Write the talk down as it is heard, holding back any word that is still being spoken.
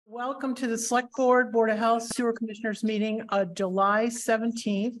Welcome to the Select Board, Board of Health Sewer Commissioners meeting, July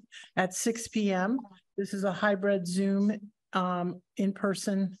 17th at 6 p.m. This is a hybrid Zoom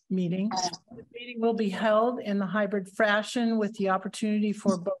in-person meeting. The meeting will be held in the hybrid fashion with the opportunity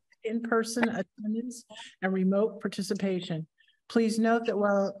for both in-person attendance and remote participation. Please note that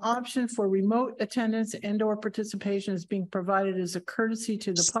while an option for remote attendance and/or participation is being provided as a courtesy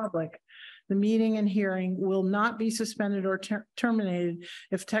to the public, the meeting and hearing will not be suspended or terminated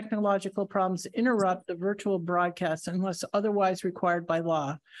if technological problems interrupt the virtual broadcast unless otherwise required by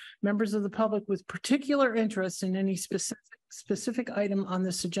law. Members of the public with particular interest in any specific item on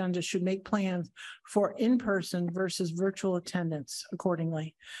this agenda should make plans for in-person versus virtual attendance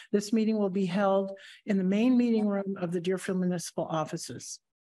accordingly. This meeting will be held in the main meeting room of the Deerfield Municipal Offices.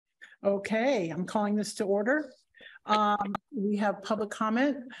 Okay, I'm calling this to order. We have public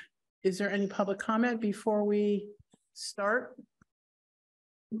comment. Is there any public comment before we start?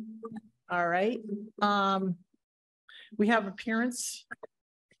 All right. We have appearance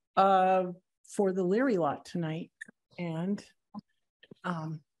for the Leary lot tonight. And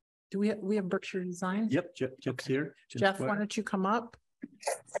do we have Berkshire Design? Yep, Jeff's here. Jeff, why don't you come up?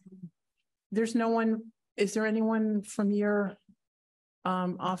 There's no one. Is there anyone from your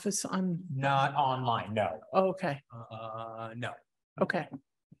office on? Not online, no. Oh, okay. No. Okay.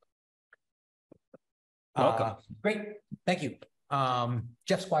 Welcome. Great, thank you.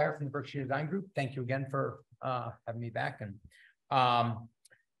 Jeff Squire from the Berkshire Design Group. Thank you again for having me back. And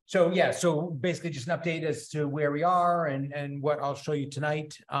so basically just an update as to where we are and what I'll show you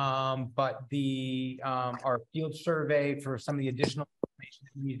tonight. But our field survey for some of the additional information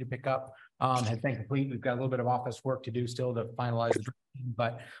that we need to pick up has been complete. We've got a little bit of office work to do still to finalize the drawing,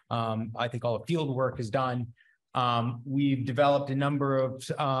 but I think all the field work is done. We've developed a number of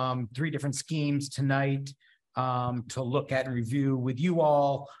 3 different schemes tonight to look at and review with you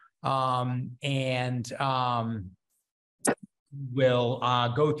all, and we'll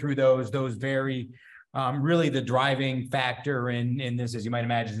go through those very really the driving factor in this, as you might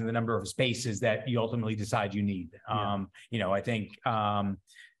imagine, is the number of spaces that you ultimately decide you need. I think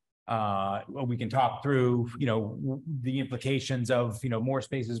we can talk through, the implications of, more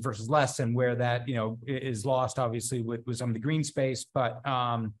spaces versus less and where that, is lost obviously with some of the green space. But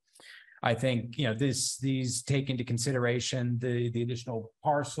I think, these take into consideration the additional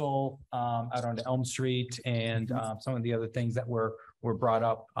parcel out onto Elm Street and some of the other things that were brought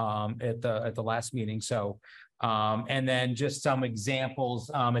up at the last meeting. So, and then just some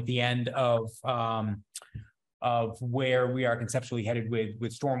examples at the end of where we are conceptually headed with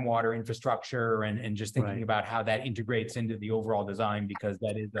stormwater infrastructure and just thinking about how that integrates into the overall design, because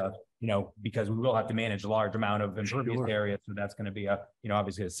that is because we will have to manage a large amount of impervious area. So that's going to be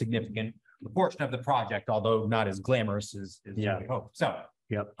obviously a significant portion of the project, although not as glamorous as we hope. So,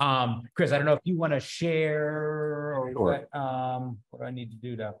 Chris, I don't know if you want to share or what do I need to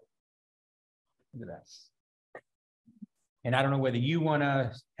do to do that? And I don't know whether you want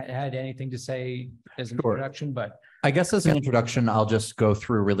to had anything to say as an introduction, but I guess as an introduction, I'll just go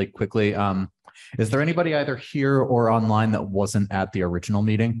through really quickly. Is there anybody either here or online that wasn't at the original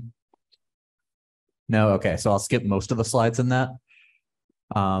meeting? No. Okay. So I'll skip most of the slides in that.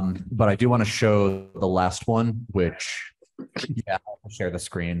 But I do want to show the last one, which, I'll share the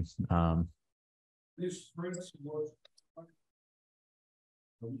screen.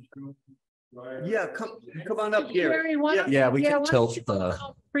 Yeah, come on up here. Jerry, we can tilt the.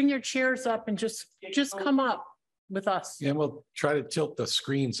 Bring your chairs up and just come up with us. And we'll try to tilt the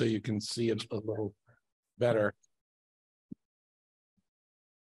screen so you can see it a little better.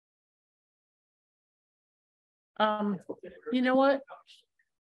 You know what?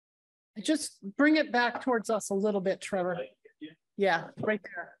 Just bring it back towards us a little bit, Trevor. Yeah, right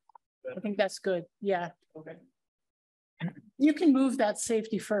there. I think that's good. Yeah. Okay. You can move that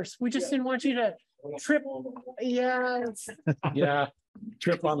safety first. We just didn't want you to trip. Yeah. Yeah.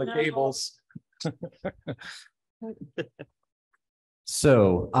 Trip on the cables.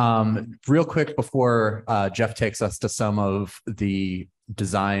 So real quick before Jeff takes us to some of the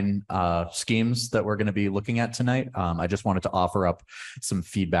design schemes that we're going to be looking at tonight, I just wanted to offer up some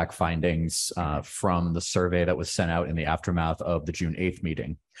feedback findings from the survey that was sent out in the aftermath of the June 8th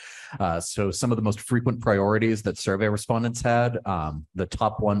meeting. So some of the most frequent priorities that survey respondents had, the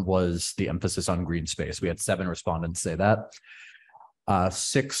top one was the emphasis on green space. We had 7 respondents say that.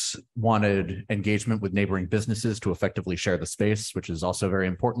 6 wanted engagement with neighboring businesses to effectively share the space, which is also very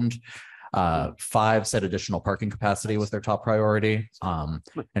important. 5 said additional parking capacity was their top priority.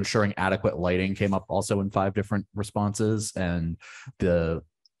 Ensuring adequate lighting came up also in 5 different responses. And the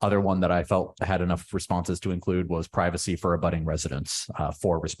other one that I felt had enough responses to include was privacy for abutting residents.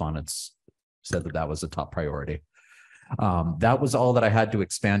 4 respondents said that that was a top priority. That was all that I had to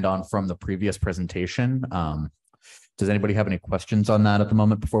expand on from the previous presentation. Does anybody have any questions on that at the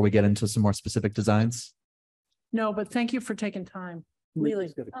moment before we get into some more specific designs? No, but thank you for taking time.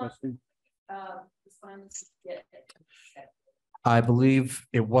 Leary. Got a question? I believe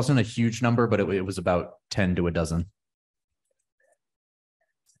it wasn't a huge number, but it was about 10 to a dozen.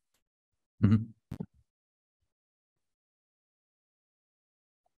 Mhm.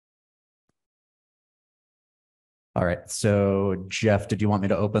 All right. So Jeff, did you want me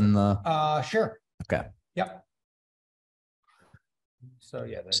to open the? Sure. Okay. Yep. So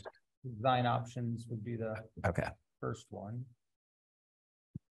yeah, the design options would be the Okay. first one.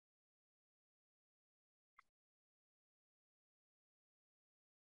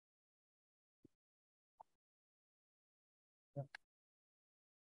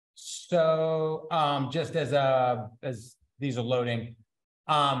 So just as these are loading,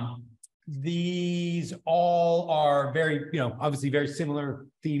 these all are very, obviously very similar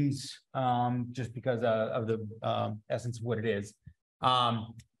themes, just because of the essence of what it is.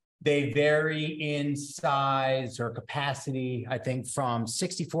 They vary in size or capacity, I think, from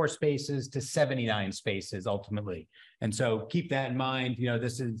 64 spaces to 79 spaces ultimately. And so keep that in mind.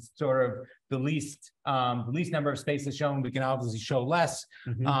 This is sort of the least number of spaces shown. We can obviously show less.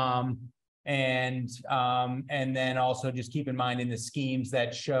 And then also just keep in mind in the schemes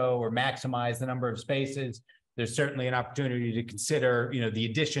that show or maximize the number of spaces, there's certainly an opportunity to consider, the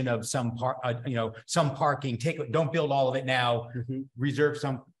addition of some parking. Don't build all of it now. Reserve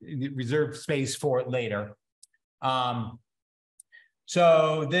space for it later.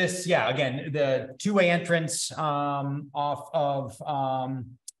 So this, again, the two-way entrance off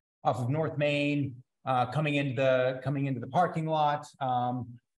of North Main, coming into the parking lot.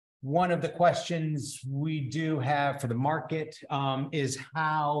 One of the questions we do have for the market is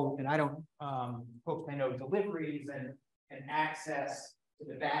how, and I don't, folks may know deliveries and access to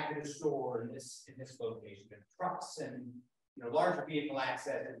the back of the store in this location, and trucks and larger vehicle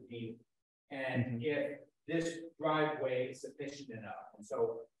access is needed. And if this driveway is sufficient enough, and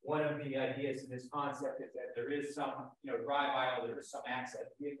so one of the ideas in this concept is that there is some, drive aisle, there is some access,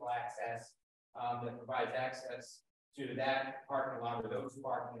 vehicle access that provides access to that parking lot or those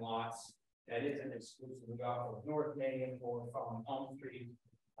parking lots that isn't exclusively off of North Main or from Elm Street,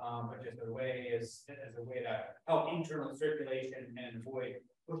 but just a way as a way to help internal circulation and avoid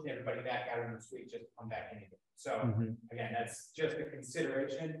pushing everybody back out on the street just to come back in. So again, that's just a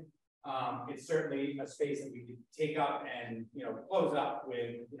consideration. It's certainly a space that we could take up and close up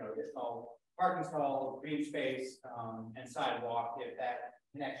with additional parking stall, green space, and sidewalk if that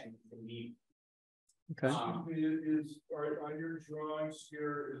connection can be. Okay. On your drawings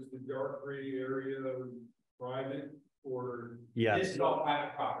here, is the dark gray area private or? Yes. This is all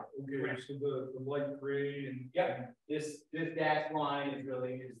private property. Okay, so the light gray and. Yep, this dash line is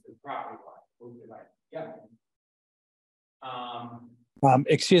the property line. Right. Yep.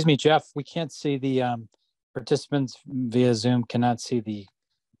 Excuse me, Jeff, we can't see the participants via Zoom cannot see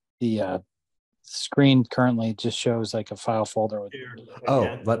the screen currently. Just shows like a file folder.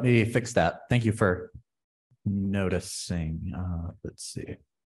 Oh, let me fix that. Thank you for noticing. Let's see.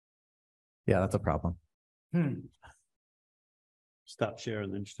 Yeah, that's a problem. Stop share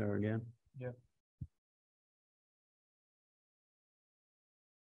and then share again. Yeah.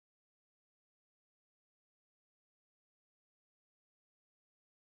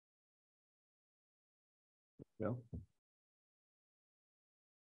 Go.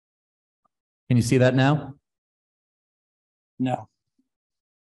 Can you see that now? No.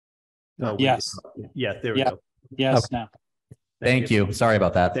 Oh, wait. Yes. Yeah, there we Yeah. go. Yes, Okay. now. Thank you. Sorry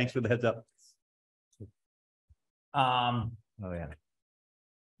about that. Thanks for the heads up. Oh, yeah.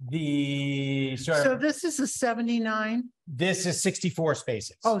 So this is a 79? This is 64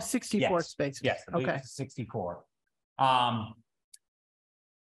 spaces. Oh, 64 Yes. spaces. Yes. I believe Okay. it's 64.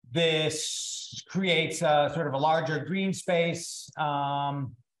 This creates a sort of a larger green space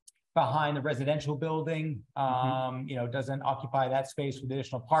behind the residential building. Doesn't occupy that space with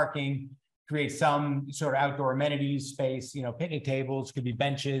additional parking. Creates some sort of outdoor amenities space. Picnic tables, could be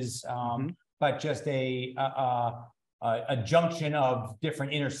benches, but just a junction of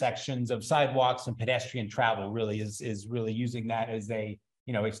different intersections of sidewalks and pedestrian travel. Really is really using that as a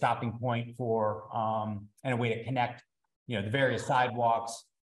stopping point for and a way to connect the various sidewalks.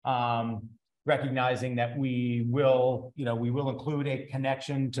 Recognizing that we will include a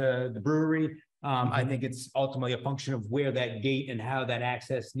connection to the brewery. I think it's ultimately a function of where that gate and how that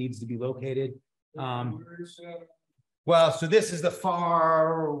access needs to be located. Where is Well, so this is the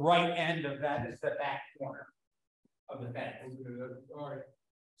far right end of that, is the back corner of the fence. All right.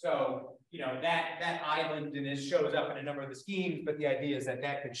 So, that island, and it shows up in a number of the schemes, but the idea is that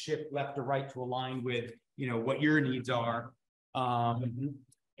that could shift left or right to align with, what your needs are.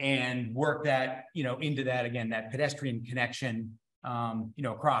 And work that, into that, again, that pedestrian connection,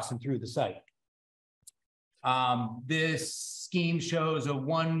 across and through the site. This scheme shows a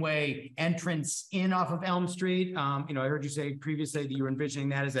one-way entrance in off of Elm Street. I heard you say previously that you were envisioning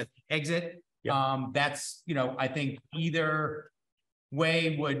that as an exit. That's, I think either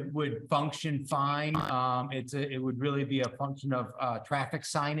way would function fine. It would really be a function of traffic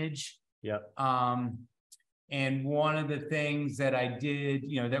signage. Yep. And one of the things that I did,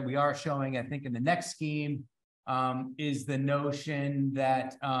 that we are showing, I think in the next scheme, is the notion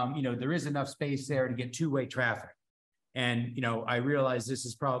that, there is enough space there to get two-way traffic. And, I realize this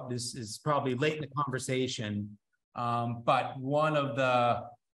is probably late in the conversation. But one of the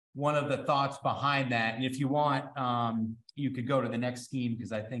thoughts behind that, and if you want, you could go to the next scheme,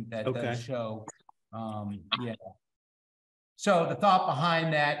 because I think that does show, yeah. So the thought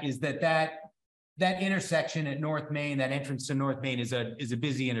behind that is that intersection at North Main, that entrance to North Main is a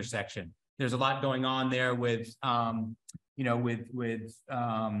busy intersection. There's a lot going on there with, what's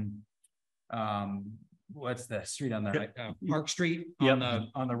the street on the right? Park Street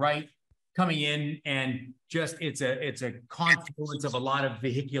on the right, coming in, and just it's a confluence of a lot of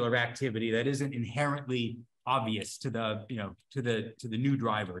vehicular activity that isn't inherently obvious to the to the new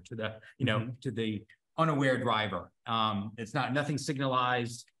driver, to the to the unaware driver. It's nothing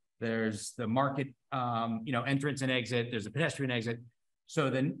signalized. There's the market, entrance and exit. There's a pedestrian exit. So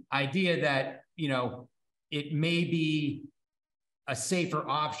the idea that, it may be a safer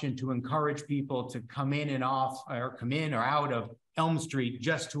option to encourage people to come in and off, or come in or out of Elm Street,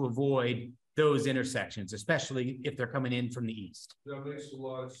 just to avoid those intersections, especially if they're coming in from the east. That makes a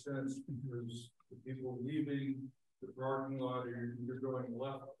lot of sense, because the people leaving the parking lot are either going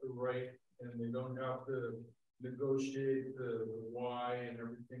left or right, and they don't have to negotiate the Y and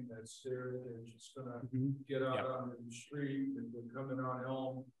everything that's there. They're just gonna get out on the street, and they're coming on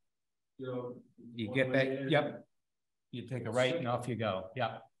Elm. You get back. Yep. You take a right and off you go.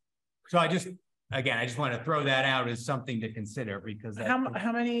 Yep. So I just want to throw that out as something to consider, because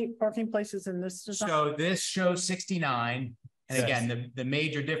How many parking places in this design? So this shows 69. And again, the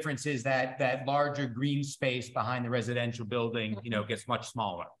major difference is that larger green space behind the residential building, gets much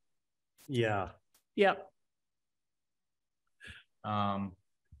smaller. Yeah. Yep.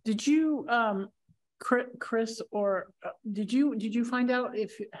 Did you, Chris, or did you find out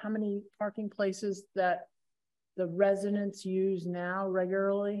how many parking places that the residents use now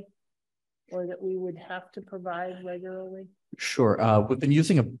regularly, or that we would have to provide regularly? Sure. We've been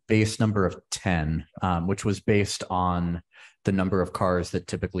using a base number of 10, which was based on the number of cars that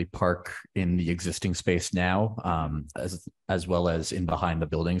typically park in the existing space now, as well as in behind the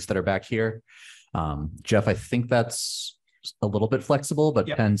buildings that are back here. Jeff, I think that's a little bit flexible, but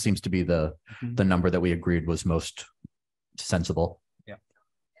 10 seems to be the number that we agreed was most sensible. Yeah.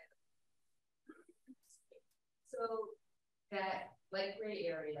 So that light gray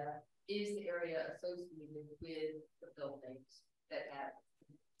area is the area associated with the buildings that have,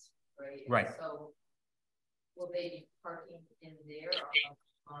 right? Right. And so will they be parking in there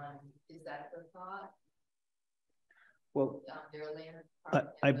on is that the thought? Well, On their land?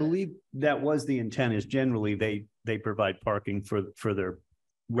 I believe that was the intent, is generally they provide parking for their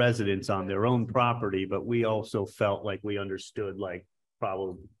residents on their own property, but we also felt like we understood, like,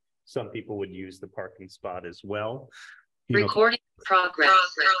 probably some people would use the parking spot as well. Recording progress.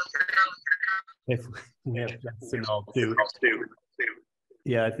 If we have Justin all too.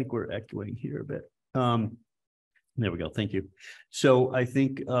 Yeah, I think we're echoing here a bit. There we go. Thank you. So I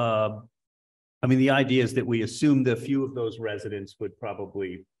think, the idea is that we assumed a few of those residents would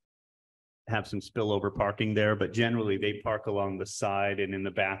probably have some spillover parking there, but generally they park along the side and in the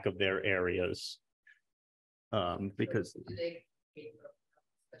back of their areas. Because Do they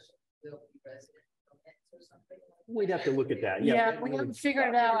special resident or something? we'd have to look at that. Yeah, we haven't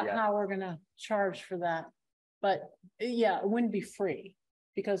figured out how we're gonna charge for that. But yeah, it wouldn't be free,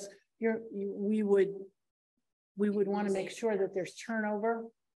 because we would want to make sure that there's turnover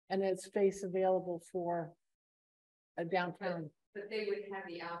and there's space available for a downtown. But they would have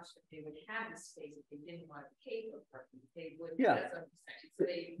the option, they would have the space if they didn't want to pay for parking, they would. Yeah. That's what I'm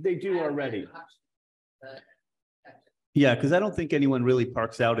saying. So They do have already. that option. But, Yeah, because I don't think anyone really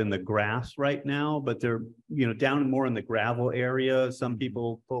parks out in the grass right now, but they're, down more in the gravel area. Some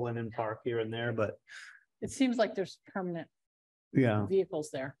people pull in and park here and there, but It seems like there's permanent yeah.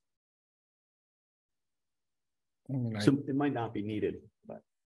 vehicles there. So it might not be needed, but.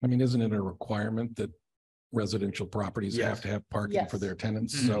 I mean, isn't it a requirement that residential properties have Yes. to have parking for Yes. their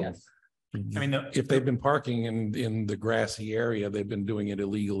tenants? Mhm. So Yes. I mean, if they've been parking in the grassy area, they've been doing it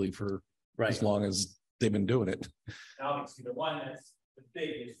illegally for Right. as long as they've been doing it. obviously the one that's the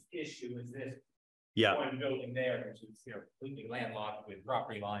biggest issue is this Yeah, one building there, which is, completely landlocked with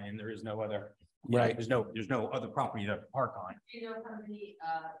property line, and there is no other. Right. There's no other property to park on. Do you know how many,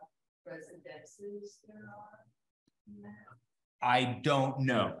 residences there are? I don't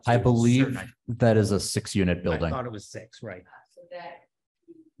know. I For believe certain. that is a 6-unit I building. thought it was 6, right? So that.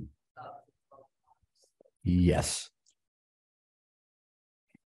 Yes.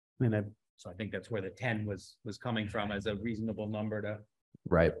 and I, So I think that's where the 10 was coming from as a reasonable number to.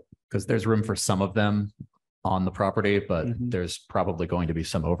 Right. Because there's room for some of them on the property, but Mhm. there's probably going to be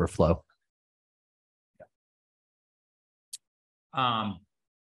some overflow.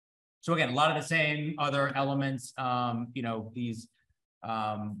 So again, a lot of the same other elements, these,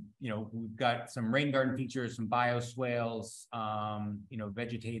 we've got some rain garden features, some bioswales,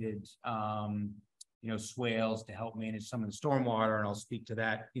 vegetated, swales to help manage some of the stormwater, and I'll speak to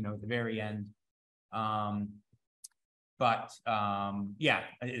that, at the very end.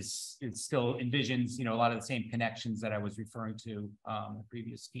 It still envisions, a lot of the same connections that I was referring to, the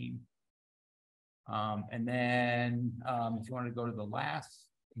previous scheme. And then, if you want to go to the last.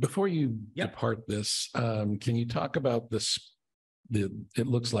 Before you Yep. depart this, can you talk about this? It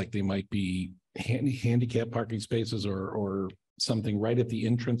looks like they might be handicap parking spaces or something right at the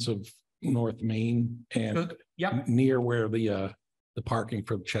entrance of North Main and Yep. near where the parking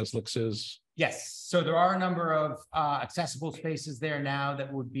for Cheslix is. Yes, so there are a number of accessible spaces there now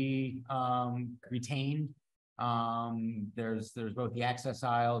that would be retained. There's both the access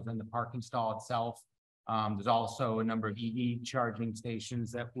aisles and the parking stall itself. There's also a number of EV charging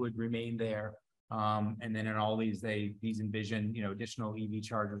stations that would remain there. And then in all these envision, additional EV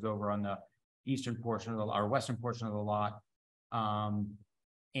chargers over on the eastern portion of or western portion of the lot.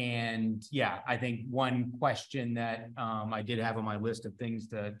 And yeah, I think one question that I did have on my list of things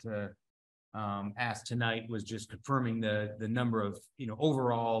to ask tonight was just confirming the number of,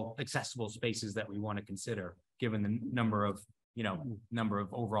 overall accessible spaces that we want to consider, given the number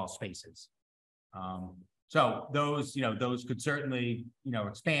of overall spaces. So those could certainly,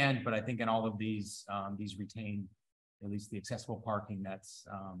 expand, but I think in all of these retain at least the accessible parking that's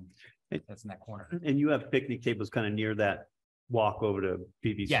in that corner. and you have picnic tables kind of near that walk over to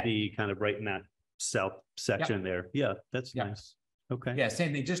BBC, kind of right in that south section there. Yeah, that's Yeah. nice. Okay. Yeah,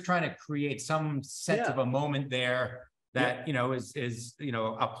 same thing, just trying to create some sense of a moment there that, is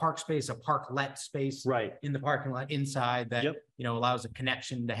a park space, a parklet space. Right. In the parking lot inside that, allows a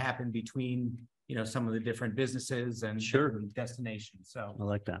connection to happen between, some of the different businesses and different destinations, so. I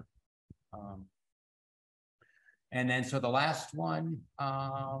like that. And then, so the last one,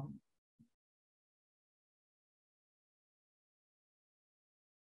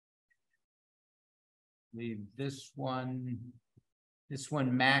 this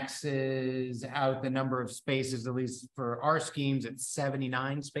one maxes out the number of spaces, at least for our schemes, it's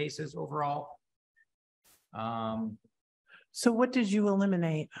 79 spaces overall. So what did you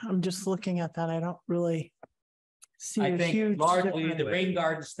eliminate? I'm just looking at that. I don't really see I a think huge largely difference. the rain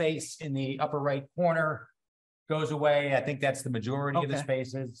garden space in the upper right corner goes away. I think that's the majority of the Okay.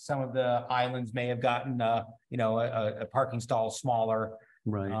 spaces. Some of the islands may have gotten, a parking stall smaller.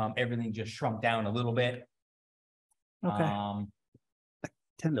 Right. Everything just shrunk down a little bit. Okay.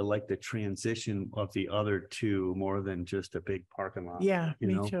 Tend to like the transition of the other two more than just a big parking lot. Yeah, you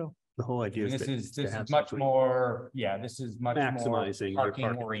me know? too. The whole idea is This to is have much something- more, this is much more Maximizing your parking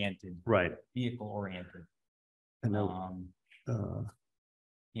parking. oriented, Right. vehicle oriented. I know.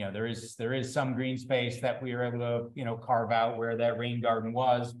 There is some green space that we were able to, carve out where that rain garden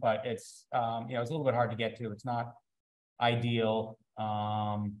was, but it's, it's a little bit hard to get to. It's not ideal.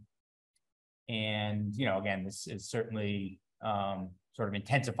 And, again, this is certainly, sort of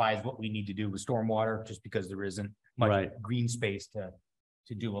intensifies what we need to do with stormwater, just because there isn't much Right. green space to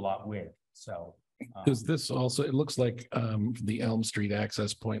do a lot with, so. Does this also, it looks like the Elm Street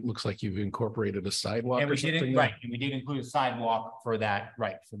access point looks like you've incorporated a sidewalk And or we did, something? right, and we did include a sidewalk for that,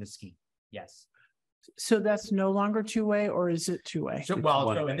 for the scheme, yes. So that's no longer two-way, or is it two-way? So,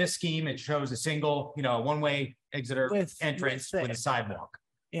 so in this scheme, it shows a single, one-way exit or With entrance the- with a sidewalk.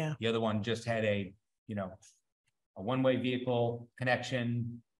 Yeah. The other one just had a one-way vehicle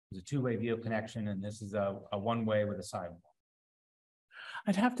connection, there's a two-way vehicle connection, and this is a one-way with a sidewalk.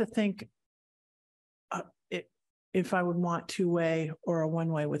 I'd have to think if I would want two-way or a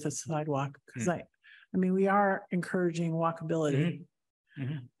one-way with a sidewalk, because I mean, we are encouraging walkability.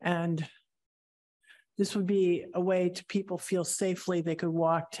 Mhm. And this would be a way to people feel safely. They could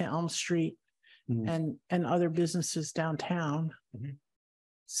walk to Elm Street and other businesses downtown. Mhm.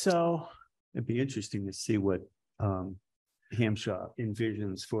 So It'd be interesting to see what Hampshire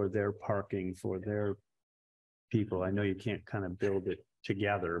envisions for their parking for their people. I know you can't kind of build it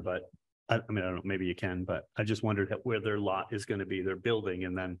together, but I mean, I don't know, maybe you can, but I just wondered where their lot is going to be, their building.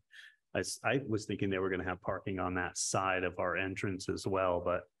 And then I was thinking they were going to have parking on that side of our entrance as well,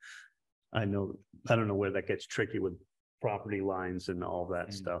 but I don't know where that gets tricky with property lines and all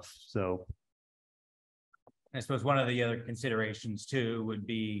that stuff. So I suppose one of the other considerations too would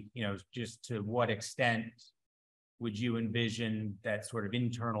be, just to what extent would you envision that sort of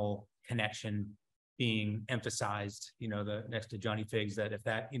internal connection being emphasized, the next to Johnny Figs, that if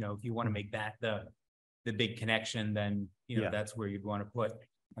that, if you want to make that the big connection, then, that's where you'd want to put,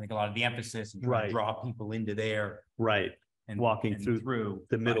 I think, a lot of the emphasis and try to draw people into there. Right. And walking through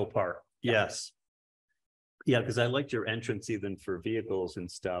the middle part. Yes. Yeah, because I liked your entrance even for vehicles and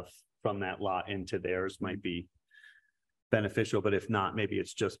stuff from that lot into theirs might be beneficial, but if not, maybe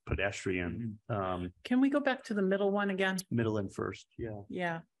it's just pedestrian. can we go back to the middle one again? Middle and first. Yeah.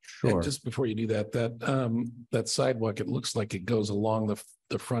 Yeah. And Sure. just before you do that, that sidewalk, it looks like it goes along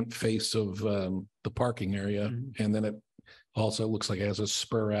the front face of the parking area. And then it also looks like it has a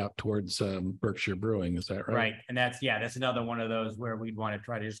spur out towards Berkshire Brewing. Is that right? Right. And that's another one of those where we'd want to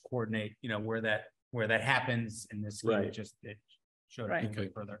try to just coordinate, where that happens in this scheme. Right. It showed Right. it a little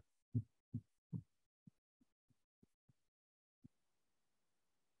bit further.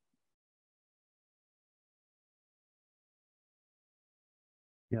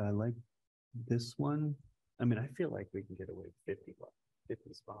 Yeah, I like this one. I mean, I feel like we can get away with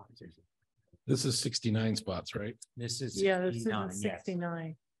 50 spots or something. This is 69 spots, right? This is Yeah, this is 69, yes.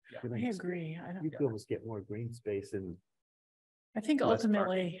 69. You I agree. could almost get more green space and I think less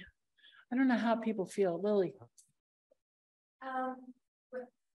ultimately, I don't know how people feel, Lily. When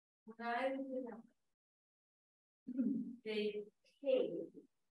I was they paved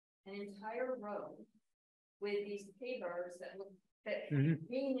an entire road with these pavers that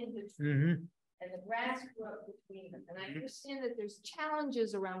green in between, and the grass grew up between them. And I understand that there's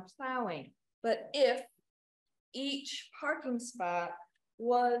challenges around plowing, but if each parking spot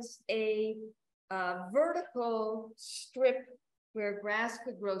was a vertical strip where grass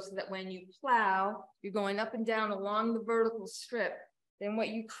could grow, so that when you plow, you're going up and down along the vertical strip, then what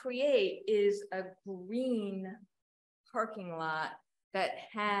you create is a green parking lot that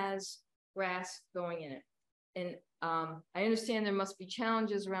has grass going in it. And I understand there must be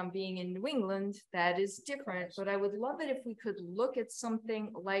challenges around being in New England that is different, but I would love it if we could look at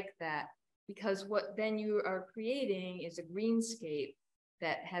something like that, because what then you are creating is a greenscape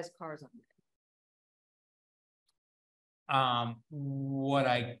that has cars on it. What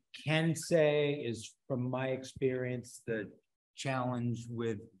I can say is, from my experience, the challenge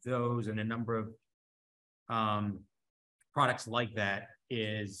with those and a number of products like that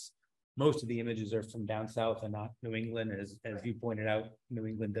is most of the images are from down south and not New England. As you pointed out, New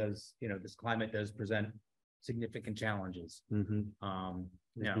England does, this climate does present significant challenges. Not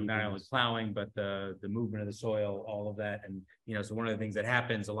only plowing, but the movement of the soil, all of that. And, so one of the things that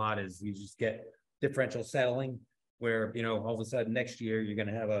happens a lot is you just get differential settling where, all of a sudden next year you're going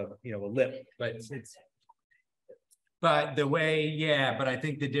to have a lip, but but the way, but I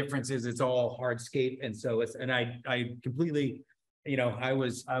think the difference is it's all hardscape. And so I completely, I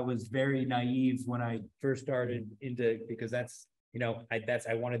was very naive when I first started because that's,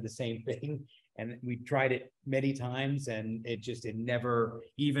 I wanted the same thing. And we tried it many times and it never,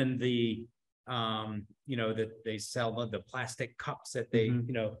 even the, that they sell the plastic cups that they,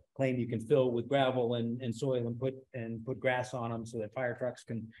 claim you can fill with gravel and soil and put grass on them so that fire trucks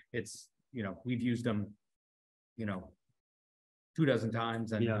can, we've used them, 24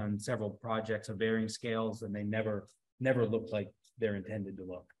 times and on several projects of varying scales, and they never looked like they're intended to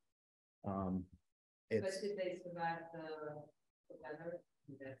look. But did they survive the weather?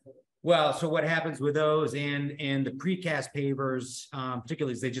 Well, so what happens with those and the precast pavers,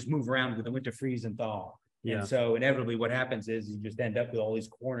 particularly, is they just move around with the winter freeze and thaw. Yeah. And so inevitably what happens is you just end up with all these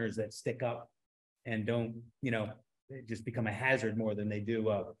corners that stick up and don't, they just become a hazard more than they do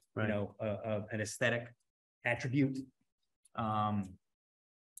an aesthetic attribute. And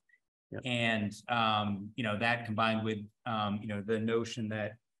that combined with the notion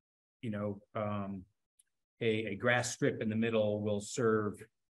that a grass strip in the middle will serve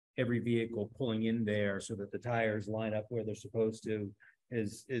every vehicle pulling in there so that the tires line up where they're supposed to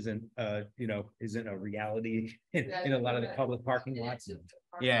isn't a reality in a lot of the public parking lots.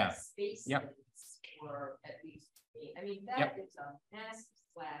 Yeah. Yep. Or at least, I mean, that is a massive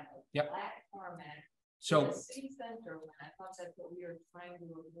slab of black tarmac So, The city center, I thought that's what we were trying to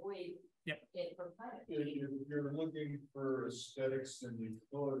avoid. Yep. It from climate. If you're looking for aesthetics and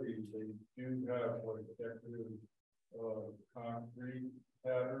utilities, they do have like decorative concrete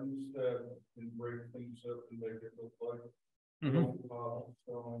patterns that can break things up and make it look like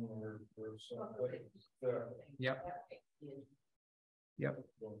stone or something like that. yep, yep,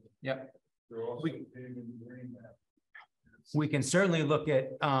 yep. They're also We- big and green now. We can certainly look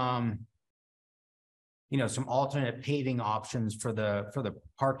at, you know, some alternate paving options for the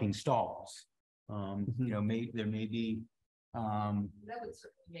parking stalls. You know, there may be, That would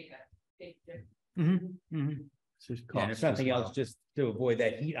certainly make a big difference. It's just yeah, and cost if as nothing well. else, just to avoid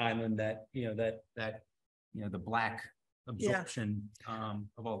that heat island that, you know, the black absorption,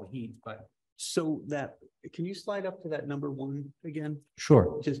 of all the heat, but. So that, can you slide up to that number 1 again?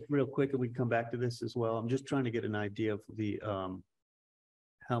 Sure. Just real quick, and we can come back to this as well. I'm just trying to get an idea of the,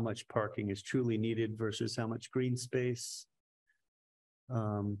 how much parking is truly needed versus how much green space.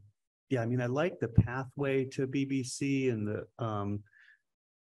 Yeah, I mean, I like the pathway to BBC and the,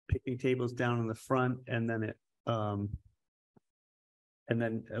 picnic tables down in the front, and then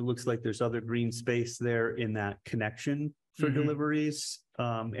it looks like there's other green space there in that connection for deliveries.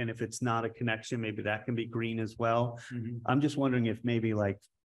 And if it's not a connection, maybe that can be green as well. I'm just wondering if maybe like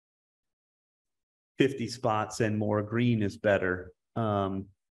 50 spots and more green is better.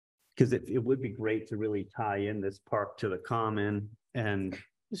 Because it would be great to really tie in this park to the common, and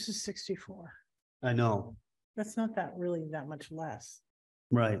This is 64. I know, That's not that much less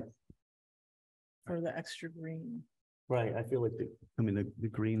right, for the extra green. right. I feel like the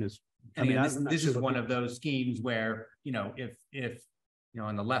green is, I And mean, again, I'm not this is sure one what- of those schemes where, you know, if, you know,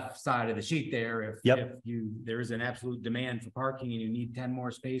 on the left side of the sheet there, Yep. if there is an absolute demand for parking and you need 10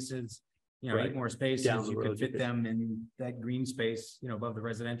 more spaces, you know, Right. 8 more spaces, Down the you road, can you fit could- them in that green space, you know, above the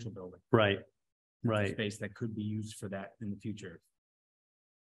residential building. Right, That's a right. Space that could be used for that in the future.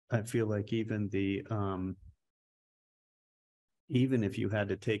 I feel like even even if you had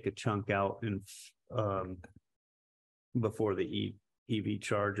to take a chunk out and, before the EV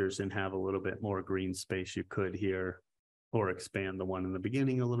chargers and have a little bit more green space, you could here, or expand the one in the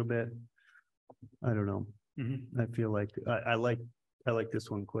beginning a little bit. I don't know. I feel like, I like this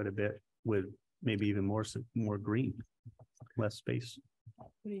one quite a bit with maybe even more green, less space. What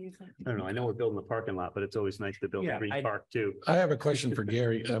do you think? I don't know. I know we're building a parking lot, but it's always nice to build a Yeah, green park too. I have a question for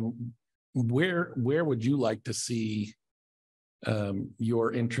Gary. Where would you like to see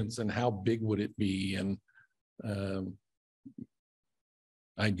your entrance, and how big would it be? And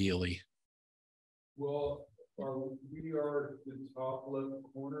ideally, Well, we are the top left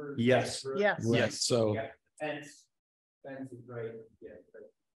corner. is that Yes. correct? Yes. right? So Fence is right, yeah.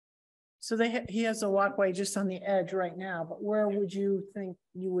 So he has a walkway just on the edge right now, but where would you think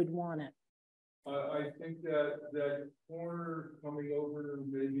you would want it? I think that corner coming over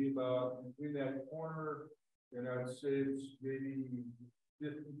maybe about between that corner, and I'd say it's maybe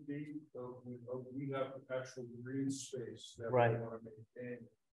 50 feet we have actual green space that we Right. want to maintain.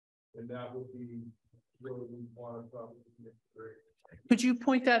 And that would be really we want to probably make great. Could you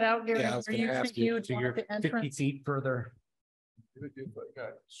point that out, Gary? Yeah, I was Where gonna you ask think you, you would So want you're the 50 entrance? feet further. If I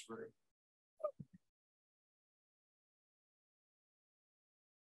got this right.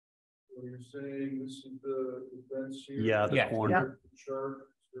 So you're saying this is the fence here? Yeah, the Yeah. corner. Chart,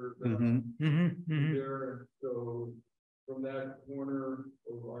 or the- Mhm. there, so from that corner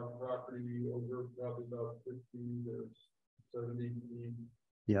of our property over probably about 50 to 70 feet.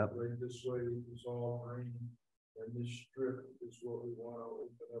 Yep. Right this way is all green, and this strip is what we want to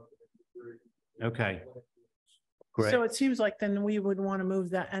open up. into green. Okay. Great. So it seems like then we would want to move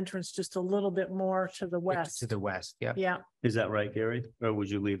that entrance just a little bit more to the west. To the west, yeah. Yeah, Is that right, Gary? Or would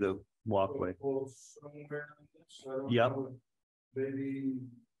you leave the walkway? Well, somewhere in this, I don't Yep. know, maybe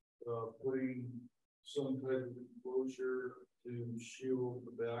putting some type of enclosure to shield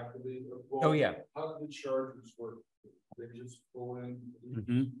the back of it. Oh, yeah. How do the chargers work? They just pull in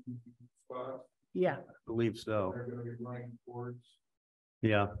Mhm. spots, yeah. I believe so. they're gonna be running towards,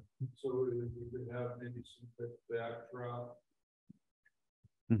 Yeah. so if we could have maybe some type of backdrop,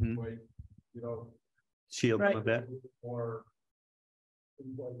 Mhm. like, you know, Shield Right. a bit. more.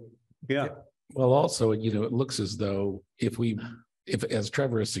 Yeah. well, also, you know, it looks as though if as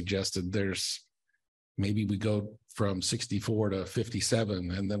Trevor has suggested, there's maybe we go from 64 to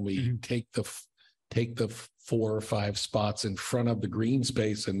 57, and then we take the 4 or 5 spots in front of the green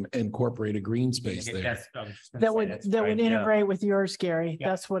space and incorporate a green space there. That's- I was just gonna That say, would, that's that right, would yeah. integrate with yours, Gary. Yeah.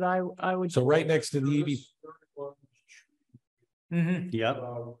 That's what I would. So right next to the EV, Yep.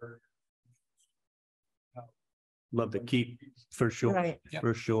 Love to keep, for sure, Right.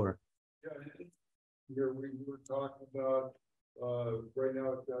 for sure. here, we were talking about, right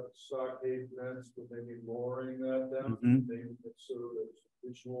now it's got stockade fence, but maybe lowering that down. Mhm. Maybe it's so that it's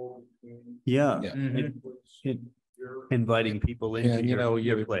visual between. Yeah, Yeah. it- inviting people into And, you know,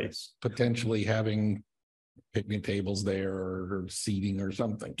 your you're place. potentially having picnic tables there or seating or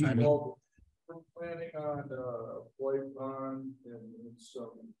something. I mean, Well, we're planning on, white pond and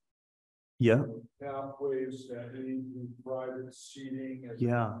some Yeah, pathways that lead to private seating and.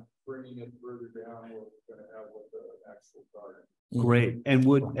 yeah, Bringing it further down, we're gonna have with the actual garden. great.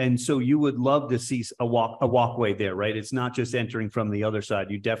 And so you would love to see a walkway there, right? It's not just entering from the other side.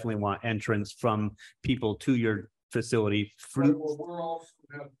 You definitely want entrance from people to your facility. Right, well, we're also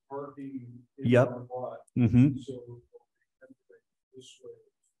have parking. in Yep. our lot, Mm-hmm. So. This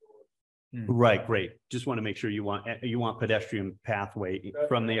way. Right, great. Just want to make sure you want pedestrian pathway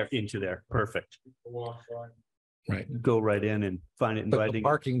from there into there. Perfect. People walk by. right. Go right in and find it But the inviting.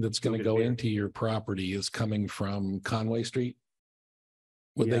 parking that's going to Go go get into your property is coming from Conway Street?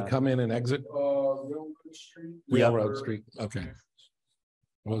 Would they Yeah. come in and exit Railroad Street. Railroad Street? Okay.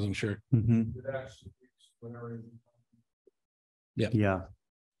 I wasn't sure. Mhm. It actually is whenever. Yeah, Yeah.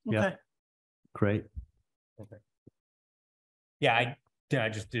 Okay. great. Yeah, I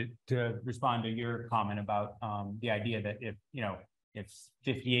just to respond to your comment about the idea that if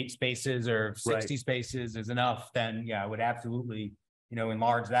 58 spaces or 60 spaces is enough, then yeah, I would absolutely,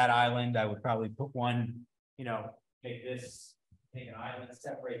 enlarge that island. I would probably put one, take an island,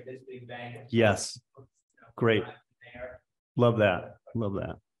 separate this big bank. Yes. Great. There, Love that. Love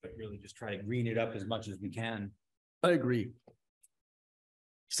that. but really just try to green it up as much as we can. I agree.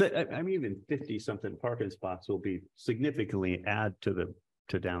 So I mean, even 50 something parking spots will be significantly add to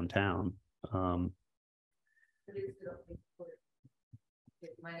downtown. But it's gonna be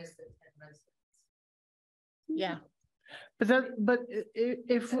minus the 10 residents. Yeah. But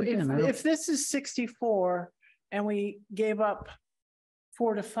if this is 64 and we gave up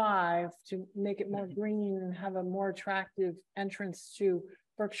 4 to 5 to make it more green and have a more attractive entrance to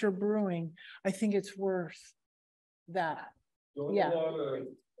Berkshire Brewing, I think it's worth that. Yeah.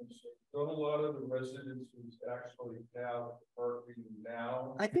 Don't a lot of the residences actually have parking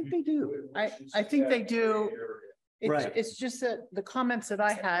now? I think they do. I think they do. It's just that the comments that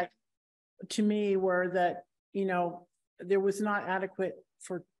I had to me were that, there was not adequate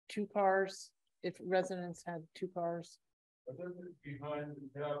for 2 cars if residents had 2 cars. But then behind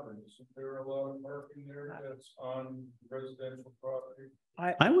the tavern, isn't there a lot of parking there that's on residential property?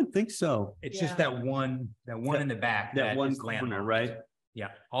 I would think so. It's just that one in the back. That one is corner, landlocked. right? Yeah,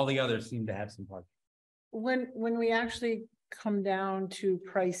 all the others seem to have some parking. When we actually come down to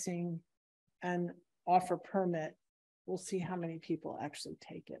pricing and offer permit, we'll see how many people actually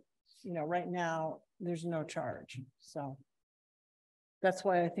take it. Right now, there's no charge, so. That's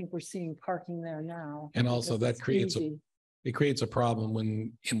why I think we're seeing parking there now. And also because that it's creates easy. it creates a problem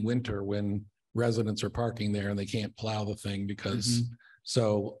in winter when residents are parking there and they can't plow the thing because,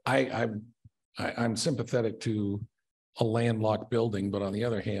 so I'm sympathetic to a landlocked building, but on the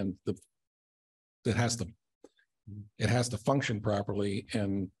other hand, it has to function properly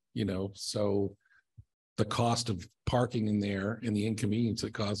and, so the cost of parking in there and the inconvenience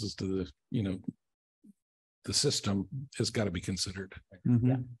it causes to the system has got to be considered. Mhm.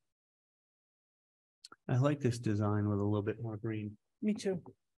 Yeah. I like this design with a little bit more green. Me too.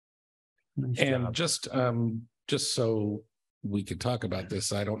 Nice And job. just so we could talk about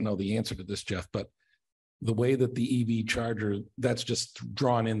this, I don't know the answer to this, Jeff, but the way that the EV charger, that's just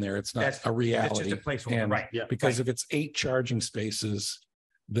drawn in there. It's not That's- a reality. It's just a placeholder, And right? Yeah. because if it's 8 charging spaces,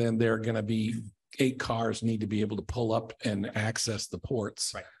 then there are going to be 8 cars need to be able to pull up and access the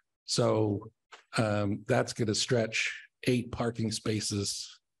ports. Right. So that's going to stretch 8 parking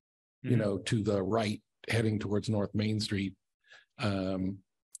spaces, to the right, heading towards North Main Street. And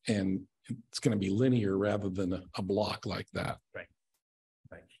it's going to be linear rather than a block like that. Right.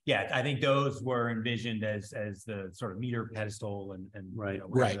 Yeah, I think those were envisioned as the sort of meter pedestal and. Right.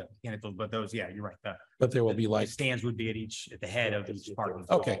 Right. But those, yeah, you're right. But there will be The like, stands would be at the head of each parking.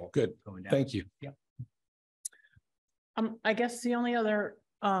 okay, stall good. going down. Thank you. I guess the only other,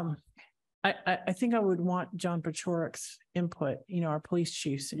 I think I would want John Pachorik's input, our police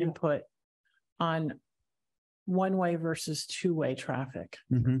chief's input on 1-way versus 2-way traffic.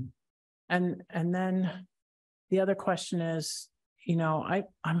 Mhm. And then the other question is,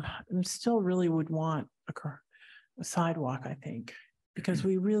 I'm still really would want a sidewalk, I think, because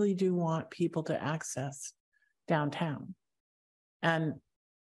we really do want people to access downtown. And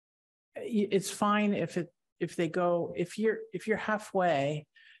it's fine if you're halfway,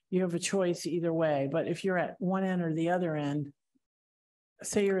 you have a choice either way, but if you're at one end or the other end,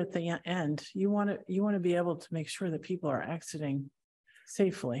 say you're at the end, you want to be able to make sure that people are exiting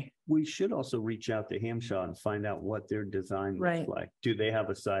safely. We should also reach out to Hampshire and find out what their design looks Right. like. Do they have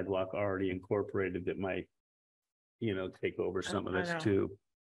a sidewalk already incorporated that might, take over some of I this know. too?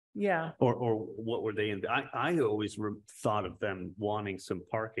 Yeah, Or what were they in? I always thought of them wanting some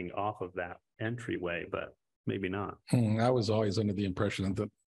parking off of that entryway, but maybe not. I was always under the impression that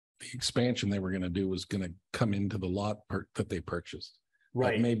the expansion they were gonna do was gonna come into the lot that they purchased.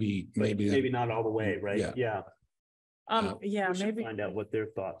 But maybe not all the way, right? Yeah. Yeah. yeah, We should maybe. find out what their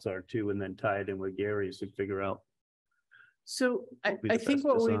thoughts are too, and then tie it in with Gary's and figure out. So Be I the think best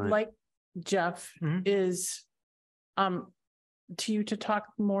what we'd design. like, Jeff, Mhm. is to you to talk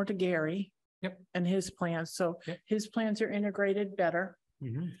more to Gary. Yep. And his plans. So Yep. his plans are integrated better.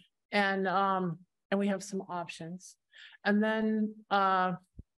 Mhm. And we have some options. And then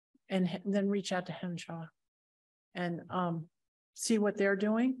then reach out to Henshaw and see what they're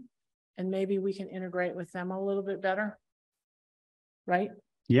doing. And maybe we can integrate with them a little bit better. Right?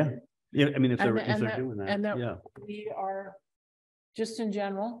 Yeah. Yeah. I mean, if And they're, the- if and they're the- doing and that, the- yeah. We are just in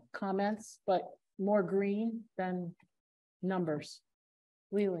general comments, but more green than numbers.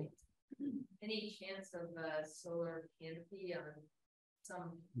 Really? Any chance of a solar canopy on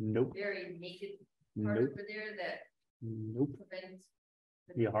some Nope. very naked part Nope. over there that Nope. prevents?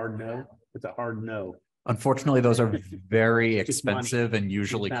 Be a hard no. It's a hard no. Unfortunately, those are very Just money. expensive and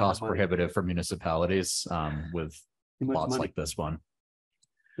usually It's not the cost money. prohibitive for municipalities with Too much lots money. like this one.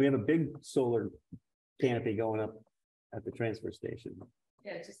 We have a big solar canopy going up at the transfer station.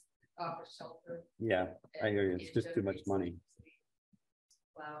 Yeah, just offer shelter. Yeah, I hear you. It's and just too much generates money.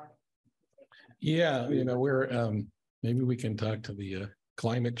 Wow. Yeah, we're, maybe we can talk to the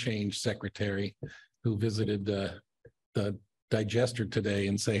climate change secretary who visited the digester today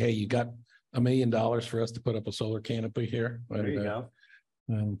and say, hey, you got $1 million for us to put up a solar canopy here? There you go.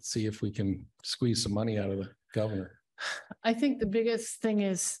 And see if we can squeeze some money out of the governor. I think the biggest thing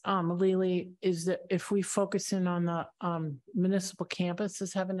is, Lily, is that if we focus in on the municipal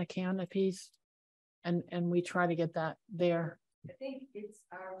campuses having the canopies and we try to get that there. I think it's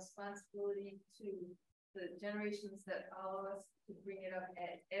our responsibility to the generations that follow us to bring it up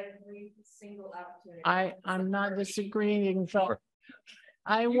at every single opportunity. I'm not disagreeing, but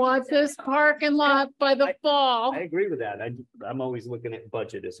I want this parking lot by the fall. I agree with that. I'm always looking at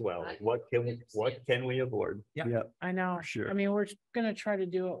budget as well. What can we afford? Yeah. Yeah, I know. for sure. I mean, we're gonna try to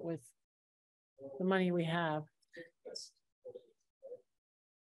do it with the money we have.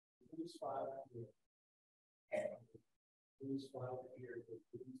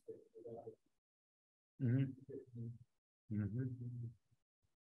 Mhm. Mhm.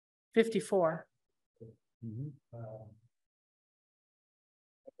 54. Mhm.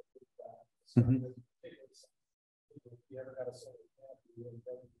 Mhm.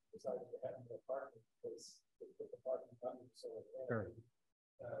 Sure.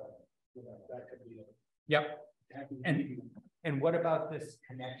 Yep. And what about this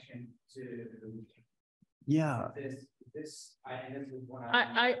connection to Yeah, this, and this is one.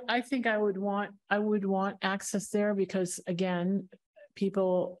 I think I would want access there because again,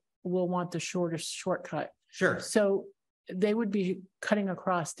 people will want the shortest shortcut. Sure. So they would be cutting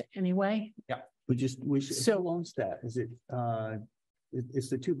across anyway. we should, So- who owns that? Is it, it's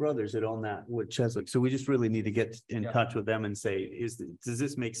the two brothers that own that with Chesley. So we just really need to get in Yeah. touch with them and say, does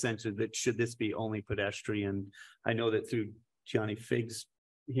this make sense? Or that should this be only pedestrian? I know that through Johnny Figs,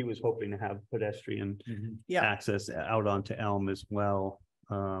 he was hoping to have pedestrian Yeah. access out onto Elm as well.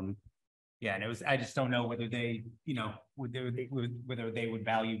 Yeah, and I just don't know whether they, whether they would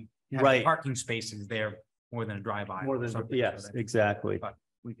value having Right. parking spaces there more than a drive aisle. More or than, something, yes, so that- exactly. But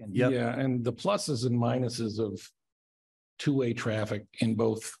we can. Yep. Yeah, and the pluses and minuses of two-way traffic in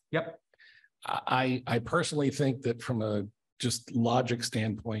both. Yep. I personally think that from a just logic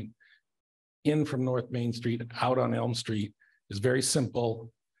standpoint, in from North Main Street, out on Elm Street is very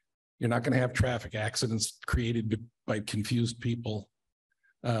simple. You're not going to have traffic accidents created by confused people.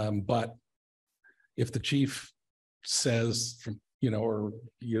 But if the chief says,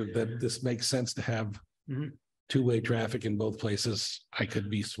 that this makes sense to have Mhm. two-way traffic in both places, I could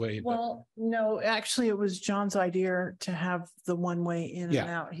be swayed. but- Well, no, actually, it was John's idea to have the one way in and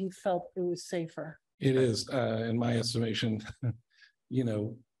Yeah. out. He felt it was safer. It is, in my estimation,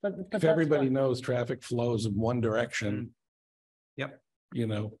 But if that's everybody what- knows traffic flows in one direction. Yep.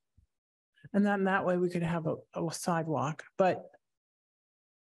 And then that way we could have a sidewalk, but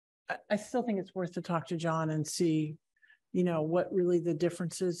I still think it's worth to talk to John and see, what really the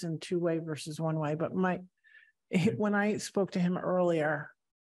difference is in two-way versus one-way, but when I spoke to him earlier,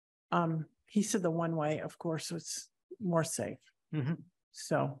 he said the one-way, of course, was more safe. Mhm.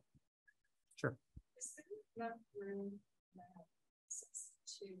 So, Sure.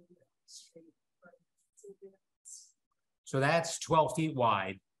 So that's 12 feet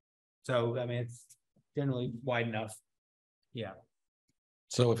wide. So, I mean, it's generally wide enough. Yeah.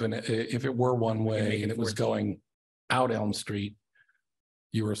 So if it were one We can make way it and it was 14. going out Elm Street,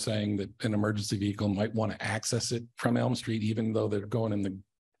 you were saying that an emergency vehicle might want to access it from Elm Street, even though they're going in the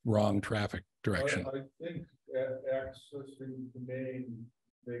wrong traffic direction. I think accessing the main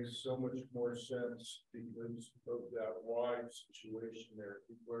makes so much more sense because of that wide situation there.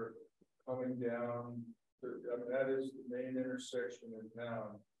 People are coming down, that is the main intersection in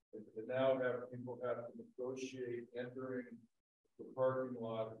town. And to now people have to negotiate entering the parking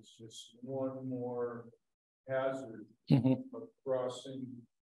lot, it's just one more hazard of crossing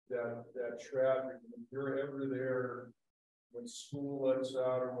that traffic. And if you're ever there when school lets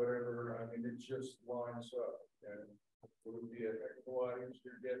out or whatever, I mean, it just lines up. And it would be a heck of a lot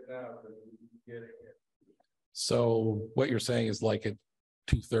easier getting out than getting in. So what you're saying is like at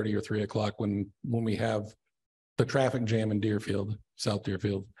 2:30 or 3 o'clock when we have the traffic jam in Deerfield, South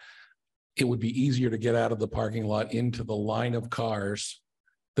Deerfield, it would be easier to get out of the parking lot into the line of cars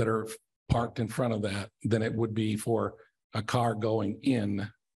that are parked in front of that than it would be for a car going in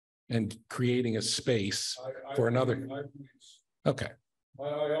and creating a space for another. Okay.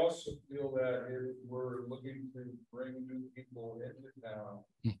 I also feel that if we're looking to bring new people into town,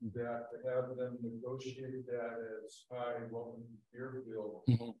 that to have them negotiate that as hi, welcome to Deerfield,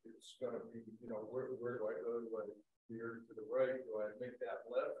 it's gonna be, where do I go? Do I veer to the right? Do I make that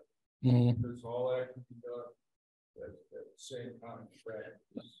left? Because all that can be done at the same time.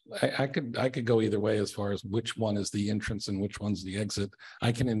 I could go either way as far as which one is the entrance and which one's the exit.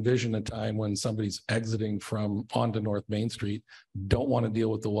 I can envision a time when somebody's exiting from onto North Main Street, don't want to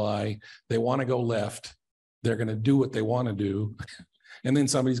deal with the Y, they want to go left, they're going to do what they want to do, and then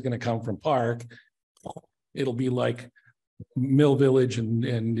somebody's going to come from Park. It'll be like Mill Village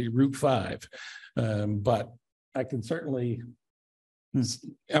and Route 5. But I can certainly.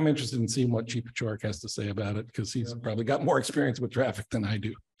 I'm interested in seeing what Chief Pachorek has to say about it because he's probably got more experience with traffic than I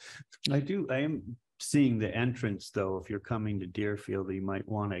do. I am seeing the entrance though. If you're coming to Deerfield, you might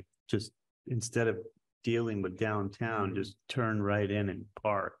want to just, instead of dealing with downtown, just turn right in and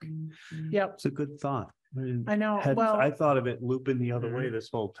park. yep, It's a good thought. I know. Well, I thought of it looping the other way this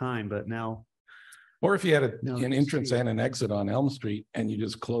whole time, but now. Or if you had No, an entrance and an exit on Elm Street and you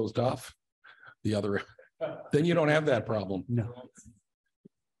just closed off the other, then you don't have that problem. No.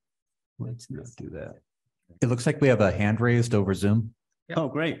 Let's not do that. It looks like we have a hand raised over Zoom. Oh,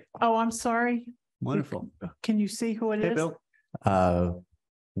 great. oh, I'm sorry. Wonderful. Can you see who it Hey, is? Bill.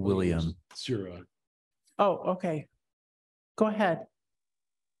 William. Sure. Oh, okay. Go ahead.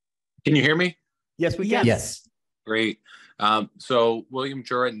 Can you hear me? Yes, we can. Yes. Great. So William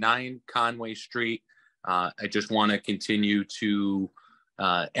Jura, 9 Conway Street. I just want to continue to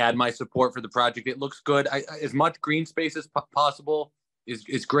add my support for the project. It looks good. As much green space as possible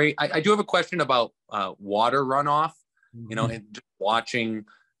is great. I do have a question about water runoff, and just watching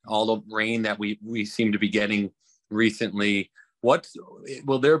all the rain that we seem to be getting recently.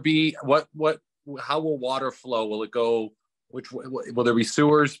 Will there be, how will water flow? Will it go, will there be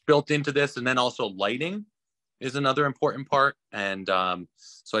sewers built into this? And then also lighting is another important part. And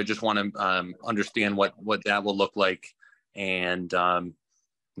so I just want to understand what that will look like. And, and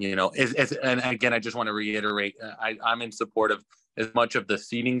again, I just want to reiterate, I'm in support of as much of the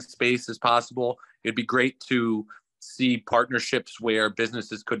seating space as possible. It'd be great to see partnerships where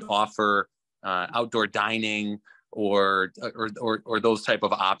businesses could offer outdoor dining or those type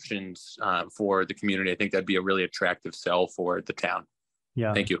of options for the community. I think that'd be a really attractive sell for the town.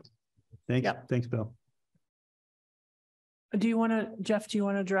 Yeah. Thank you. Thanks, Bill. Do you want to, Jeff, do you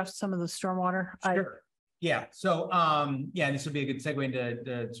want to address some of the stormwater? Sure. Yeah. So, this will be a good segue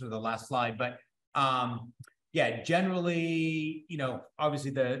into sort of the last slide, but generally,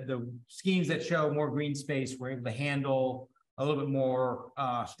 obviously the schemes that show more green space, we're able to handle a little bit more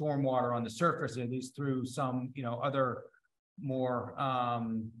stormwater on the surface, at least through some, other more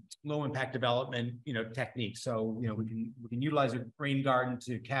low impact development, techniques. So, we can utilize a rain garden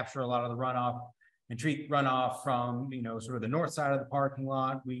to capture a lot of the runoff and treat runoff from, sort of the north side of the parking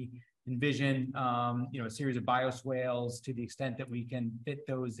lot. We envision, a series of bioswales to the extent that we can fit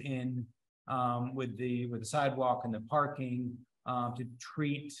those in with the sidewalk and the parking to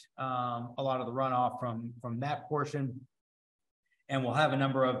treat a lot of the runoff from that portion. And we'll have a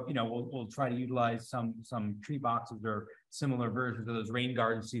number of, we'll try to utilize some tree boxes or similar versions of those rain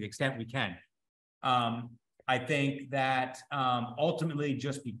gardens to the extent we can. I think that ultimately,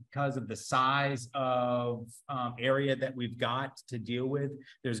 just because of the size of area that we've got to deal with,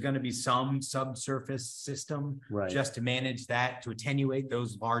 there's going to be some subsurface system Right. just to manage that, to attenuate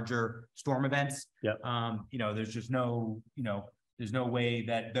those larger storm events. Yep. There's just no, there's no way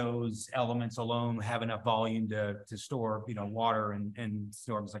that those elements alone have enough volume to store, water and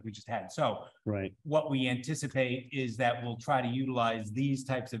storms like we just had. So Right. what we anticipate is that we'll try to utilize these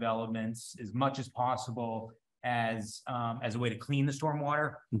types of elements as much as possible as a way to clean the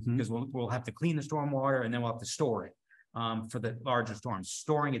stormwater, because we'll have to clean the stormwater and then we'll have to store it for the larger storms.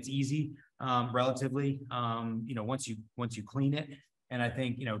 Storing it's easy, relatively, once you clean it. And I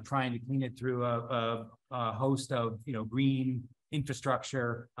think, trying to clean it through a host of, green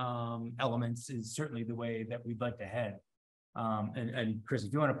infrastructure elements is certainly the way that we'd like to head. And Chris,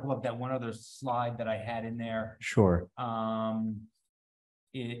 if you want to pull up that one other slide that I had in there. Sure.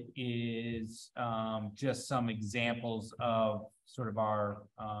 It is just some examples of sort of our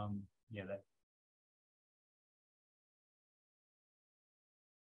that.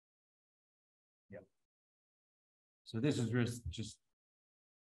 Yep. So this is just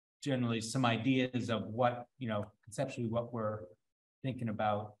generally some ideas of what, conceptually what we're thinking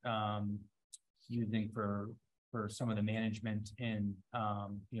about using for some of the management and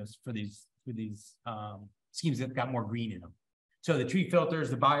for these schemes that got more green in them. So the tree filters,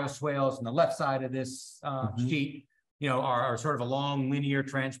 the bioswales on the left side of this sheet, are sort of a long linear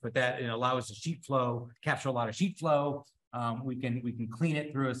trench, but that allows the sheet flow, capture a lot of sheet flow. We can clean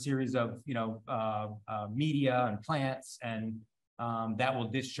it through a series of media and plants, and that will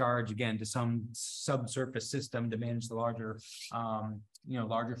discharge again to some subsurface system to manage the larger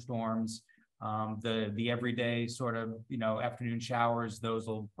larger storms. The everyday sort of afternoon showers, those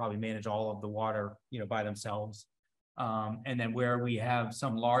will probably manage all of the water by themselves. And then where we have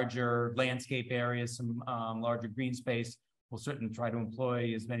some larger landscape areas, some larger green space, we'll certainly try to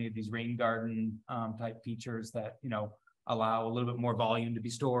employ as many of these rain garden type features that allow a little bit more volume to be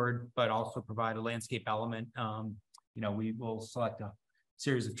stored, but also provide a landscape element. We will select a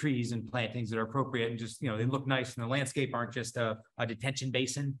series of trees and plantings that are appropriate and just they look nice in the landscape, aren't just a detention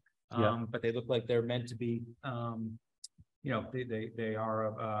basin, but they look like they're meant to be. They are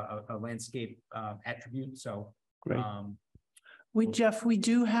a landscape attribute. So. Great. Jeff, we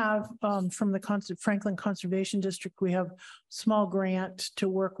do have from the Franklin Conservation District, we have small grant to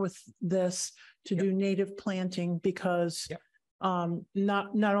work with this to do native planting, because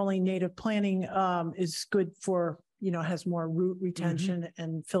not only native planting is good for has more root retention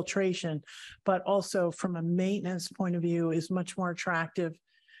and filtration, but also from a maintenance point of view is much more attractive.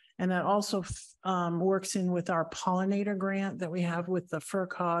 And that also works in with our pollinator grant that we have with the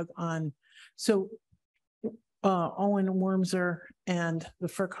FERCog on. So Owen Wormser and the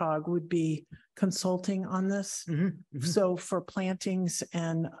FERCog would be consulting on this. So for plantings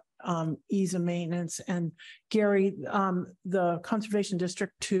and ease of maintenance, and Gary, the Conservation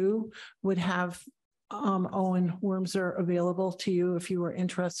District 2 would have Owen Wormser available to you if you were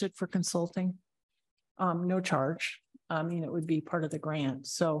interested for consulting. No charge. I mean, it would be part of the grant,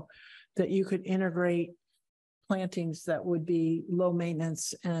 so that you could integrate plantings that would be low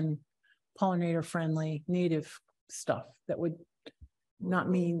maintenance and pollinator friendly native stuff that would not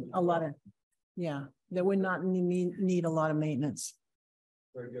mean a lot of, that would not need a lot of maintenance.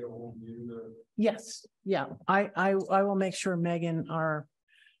 I get a hold of you Yes, I will make sure Megan,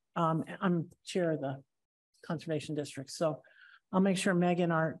 I'm chair of the Conservation District, so I'll make sure Megan,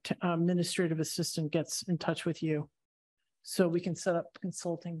 our administrative assistant, gets in touch with you so we can set up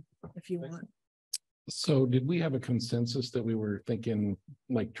consulting if you want. So did we have a consensus that we were thinking,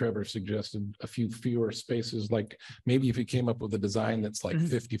 like Trevor suggested, a few fewer spaces, like maybe if you came up with a design that's like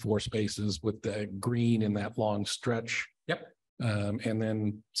 54 spaces with the green in that long stretch? Yep. And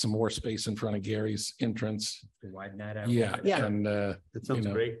then some more space in front of Gary's entrance. Widen that out. Yeah. And That sounds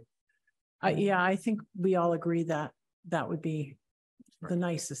great. I think we all agree that that would be the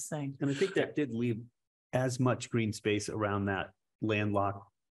nicest thing. And I think that did leave as much green space around that landlocked,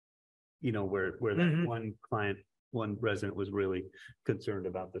 where that one resident was really concerned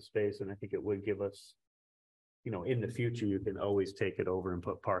about the space. And I think it would give us, in the future, you can always take it over and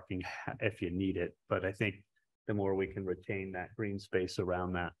put parking if you need it. But I think the more we can retain that green space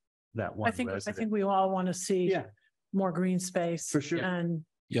around that one resident. I think we all want to see more green space. For sure. And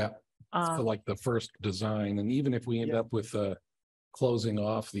for like the first design, and even if we end up with closing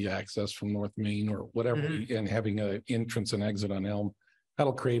off the access from North Main or whatever, and having an entrance and exit on Elm,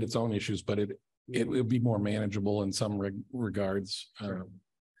 that'll create its own issues, but it would be more manageable in some regards.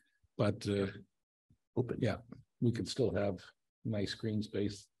 But we could still have nice green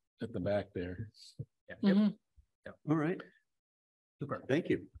space at the back there. Yeah. Mhm. All right. Super. Thank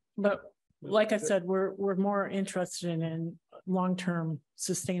you. But like I said, we're more interested in long-term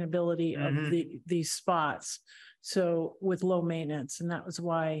sustainability of these spots. So with low maintenance, and that was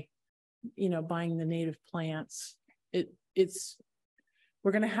why, buying the native plants,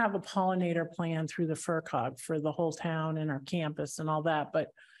 we're gonna have a pollinator plan through the FERCog for the whole town and our campus and all that,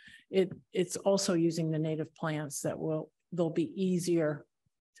 but it's also using the native plants that they'll be easier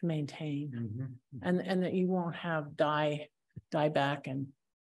to maintain. And that you won't have die back and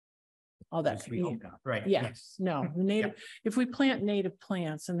all that. We hope not. Right. Yes, no, the native, if we plant native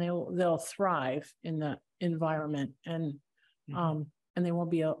plants and they'll thrive in the environment and they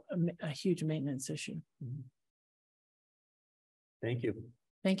won't be a huge maintenance issue. Thank you.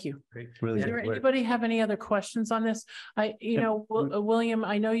 Thank you. Great. Really Does good work. anybody have any other questions on this? William,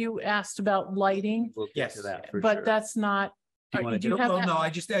 I know you asked about lighting, We'll get Yes. to that for but sure. that's not. Do you wanna do you do- have Well, that? no,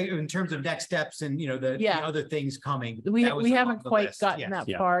 I just, in terms of next steps and, the Yeah. other things coming. We that was we on haven't the quite list, gotten yes. that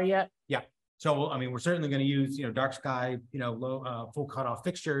Yeah. far yet. So, I mean, we're certainly going to use, dark sky, low, full cutoff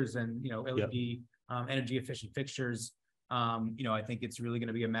fixtures and, LED, energy efficient fixtures. I think it's really going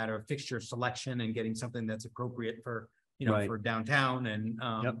to be a matter of fixture selection and getting something that's appropriate for, Right. for downtown and,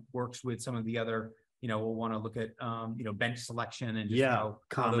 Yep. works with some of the other, we'll want to look at, bench selection and just Yeah,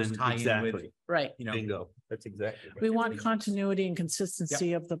 how those common, tie in with, exactly. Right. Bingo. That's exactly. right. We want continuity and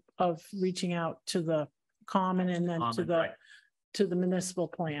consistency of reaching out to the common and then to Common, the right. to the municipal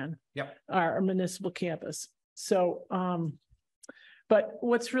plan. Yep. Our municipal campus. So but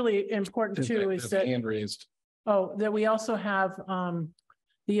what's really important In too fact, is the that Hand raised. that we also have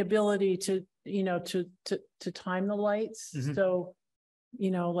the ability to to time the lights. Mhm. So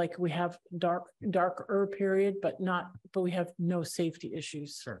like we have darker period, but we have no safety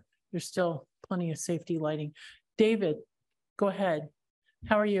issues. Sure. There's still plenty of safety lighting. David, go ahead.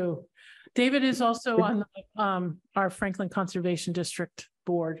 How are you? David is also on our Franklin Conservation District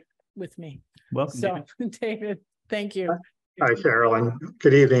board with me. Welcome, So David. David, thank you. Hi, Carolyn.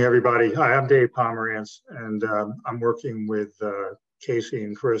 Good evening, everybody. Hi, I'm Dave Pomerantz, and I'm working with Casey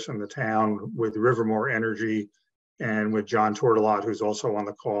and Chris in the town with Rivermore Energy and with John Tortolot, who's also on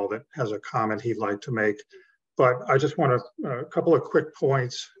the call, that has a comment he'd like to make. But I just want a couple of quick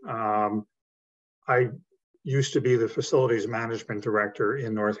points. I used to be the facilities management director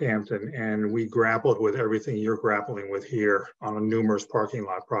in Northampton, and we grappled with everything you're grappling with here on numerous parking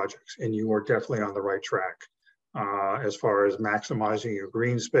lot projects, and you are definitely on the right track. As far as maximizing your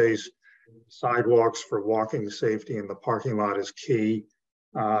green space, sidewalks for walking safety in the parking lot is key.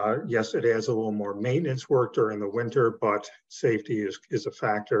 Yes, it adds a little more maintenance work during the winter, but safety is a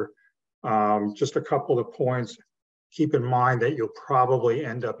factor. Just a couple of points. Keep in mind that you'll probably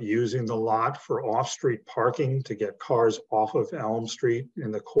end up using the lot for off-street parking to get cars off of Elm Street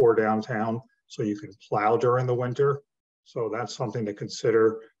in the core downtown, so you can plow during the winter. So that's something to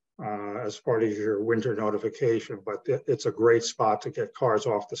consider as part of your winter notification, but it's a great spot to get cars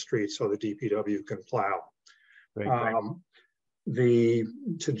off the street so the DPW can plow.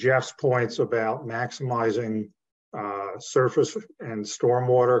 To Jeff's points about maximizing surface and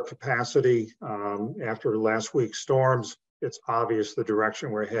stormwater capacity after last week's storms, it's obvious the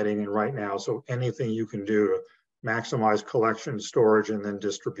direction we're heading in right now. So anything you can do to maximize collection, storage, and then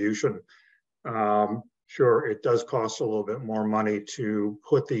distribution. Sure, it does cost a little bit more money to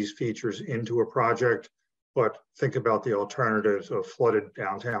put these features into a project, but think about the alternatives of flooded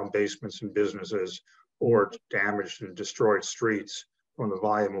downtown basements and businesses or damaged and destroyed streets from the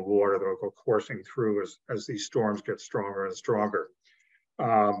volume of water that will go coursing through as these storms get stronger and stronger.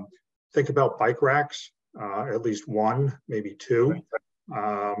 Think about bike racks, at least one, maybe two,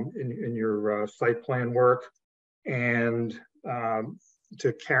 in your site plan work. And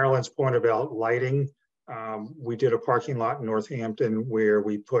to Carolyn's point about lighting, we did a parking lot in Northampton where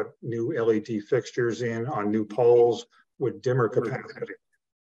we put new LED fixtures in on new poles with dimmer capacity.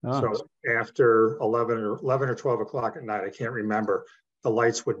 So after 11 or 12 o'clock at night, I can't remember, the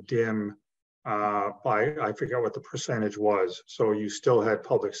lights would dim by, I forget what the percentage was. So you still had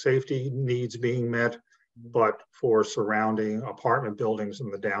public safety needs being met, but for surrounding apartment buildings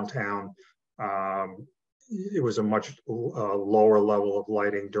in the downtown, it was a much lower level of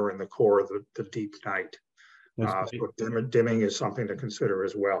lighting during the core of the deep night. So dimming is something to consider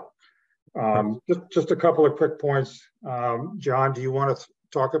as well. Just a couple of quick points. John, do you want to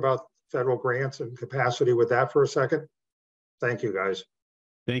talk about federal grants and capacity with that for a second? Thank you, guys.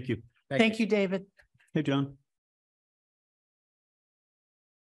 Thank you. Thank you, David. Hey, John.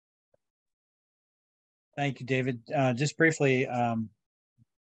 Thank you, David. Just briefly,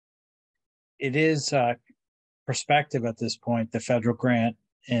 it is perspective at this point, the federal grant,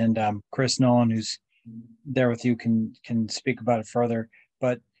 and Chris Nolan, who's there with you can speak about it further,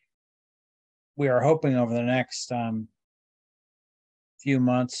 but we are hoping over the next few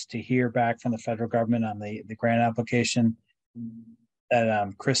months to hear back from the federal government on the grant application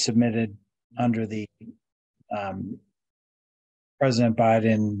that Chris submitted under the President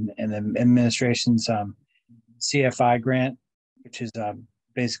Biden and the administration's CFI grant, which is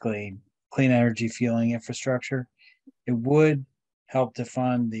basically clean energy fueling infrastructure. It would help to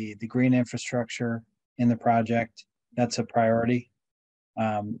fund the green infrastructure in the project. That's a priority.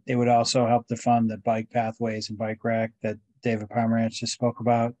 It would also help to fund the bike pathways and bike rack that David Pomerantz just spoke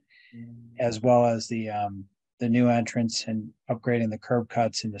about, as well as the new entrance and upgrading the curb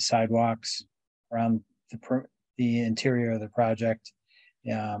cuts and the sidewalks around the interior of the project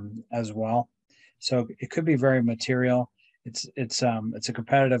as well. So it could be very material. It's a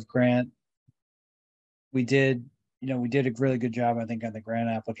competitive grant. We did a really good job, I think, on the grant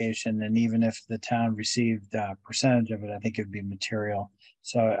application. And even if the town received a percentage of it, I think it'd be material.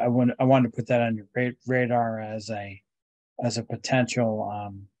 So I wanted to put that on your radar as a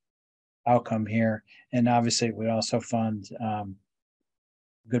potential outcome here. And obviously we also fund a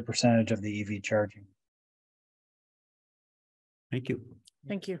good percentage of the EV charging. Thank you.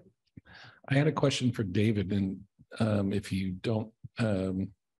 Thank you. I had a question for David, and if you don't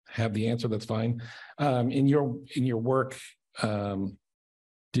have the answer, that's fine. In your work,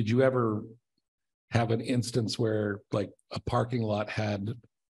 did you ever have an instance where like a parking lot had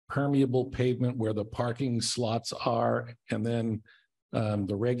permeable pavement where the parking slots are, and then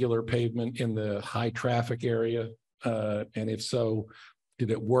the regular pavement in the high traffic area? And if so, did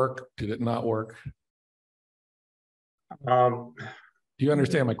it work? Did it not work? Do you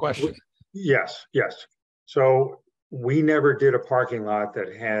understand my question? Yes. So we never did a parking lot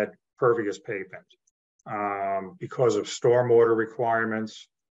that had pervious pavement because of stormwater requirements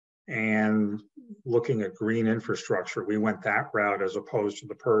and looking at green infrastructure. We went that route as opposed to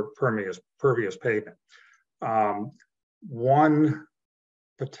the pervious pavement. One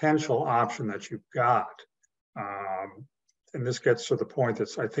potential option that you've got, and this gets to the point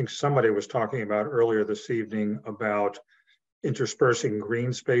that I think somebody was talking about earlier this evening about interspersing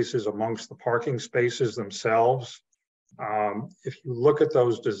green spaces amongst the parking spaces themselves. If you look at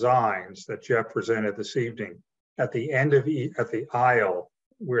those designs that Jeff presented this evening, at the end of at the aisle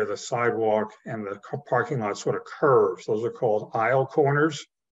where the sidewalk and the parking lot sort of curves, those are called aisle corners.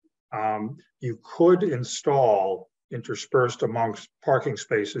 You could install interspersed amongst parking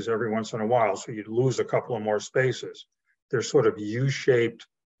spaces every once in a while, so you'd lose a couple of more spaces. They're sort of U-shaped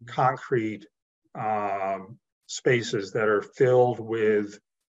concrete spaces that are filled with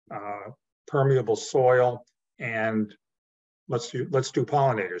permeable soil, and let's do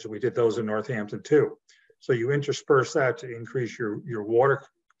pollinators. We did those in Northampton too. So you intersperse that to increase your water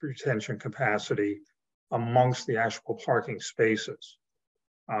retention capacity amongst the actual parking spaces.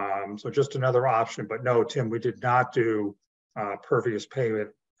 So just another option, but no, Tim, we did not do pervious pavement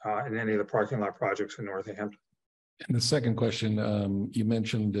in any of the parking lot projects in Northampton. And the second question, you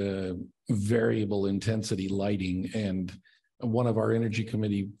mentioned variable intensity lighting, and one of our energy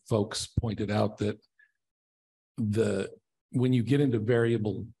committee folks pointed out that when you get into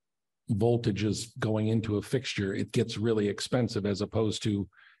variable voltages going into a fixture, it gets really expensive, as opposed to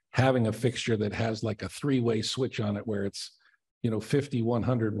having a fixture that has like a three-way switch on it where it's 50,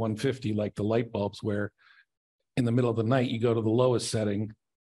 100, 150, like the light bulbs, where in the middle of the night you go to the lowest setting,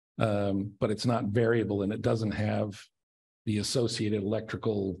 but it's not variable and it doesn't have the associated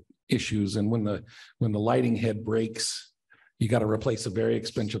electrical issues. And when the lighting head breaks, you got to replace a very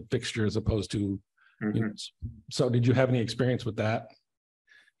expensive fixture as opposed to, so did you have any experience with that?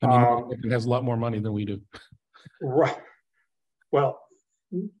 I mean, it has a lot more money than we do. Right. Well,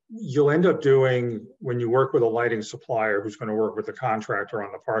 you'll end up doing, when you work with a lighting supplier who's going to work with the contractor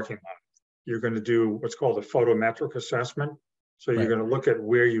on the parking lot, you're going to do what's called a photometric assessment. So you're going to look at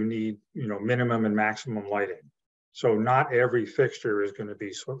where you need, minimum and maximum lighting. So not every fixture is going to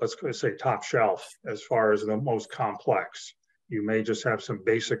be, so let's say top shelf as far as the most complex. You may just have some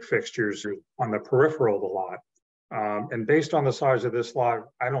basic fixtures on the peripheral of the lot. And based on the size of this lot,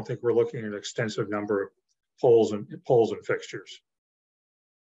 I don't think we're looking at an extensive number of poles and fixtures.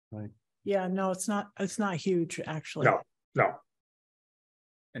 Right. Yeah, no, it's not huge, actually. No.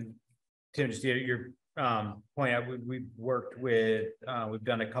 And Tim, just your point out, we've worked with, we've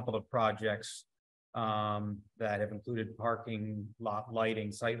done a couple of projects that have included parking lot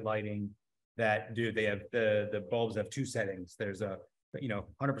lighting, site lighting, that they have the bulbs have two settings. There's a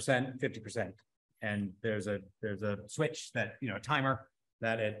 100%, 50%, and there's a switch that a timer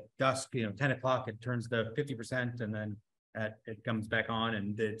that at dusk 10 o'clock it turns to 50%, and then it comes back on,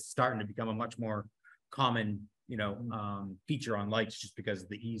 and it's starting to become a much more common, feature on lights just because of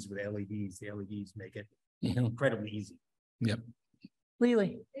the ease with LEDs. The LEDs make it incredibly easy. Yep.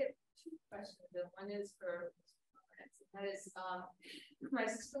 Lily. Two questions. One is for, that is, my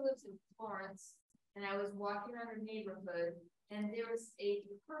sister lives in Florence, and I was walking around her neighborhood, and there was a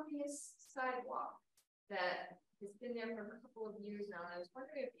impervious sidewalk that has been there for a couple of years now. And I was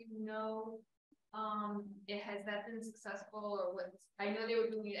wondering if has that been successful or what? I know they were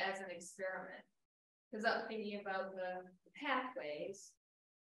doing it as an experiment, because I'm thinking about the pathways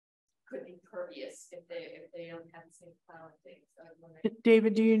could be pervious if they don't have the same plowing things. So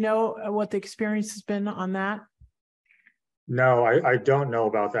David, do you know what the experience has been on that? No, I don't know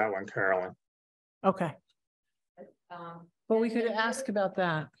about that one, Carolyn. Okay. But we could ask about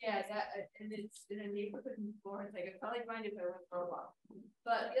that. Yeah, and it's in a neighborhood in Florence. I could probably find it if I went for a walk.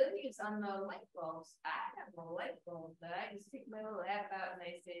 But the other thing is on the light bulbs. I have no light bulbs that I just take my little app out and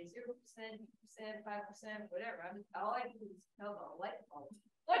I say 0%, 2%, 5%, whatever. All I do is tell the light bulb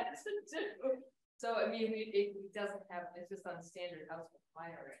what to do. So I mean, it doesn't have. It's just on standard household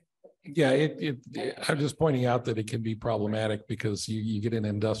wiring. Yeah, I'm just pointing out that it can be problematic because you get an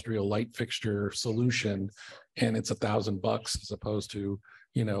industrial light fixture solution and it's $1,000 as opposed to,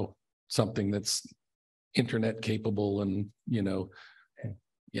 something that's internet capable and,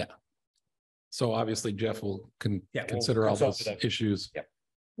 yeah. So obviously Jeff will consider all those issues. Yep.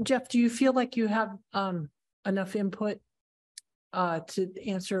 Jeff, do you feel like you have enough input to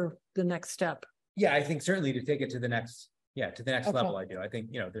answer the next step? Yeah, I think certainly to take it to the next, Okay. level, I do. I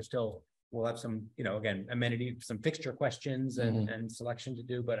think, there's still, we'll have some, again, amenity, some fixture questions and selection to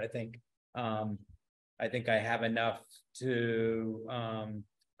do, but I think I have enough to,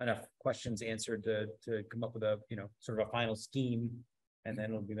 enough questions answered to come up with a, sort of a final scheme, and then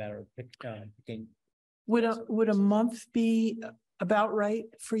it'll be a matter of picking. Would a month be about right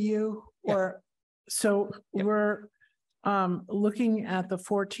for you? Yeah. Or, so Yep. we're looking at the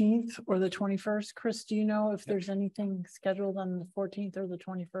 14th or the 21st. Chris, do you know if there's anything scheduled on the 14th or the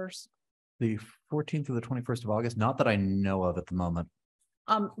 21st? The 14th or the 21st of August, not that I know of at the moment.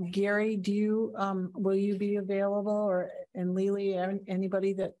 Gary, do you, will you be available, or, and Lily,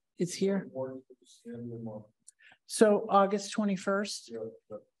 anybody that is here? So August 21st?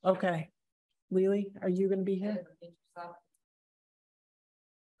 Okay. Lily, are you going to be here?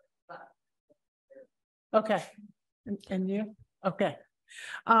 Okay. And you? Okay.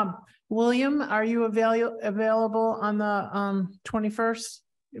 William, are you available on the 21st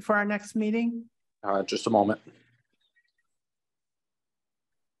for our next meeting? Just a moment.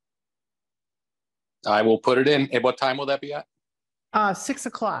 I will put it in. At what time will that be at? 6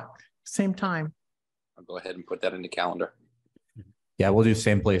 o'clock, same time. I'll go ahead and put that in the calendar. Yeah, we'll do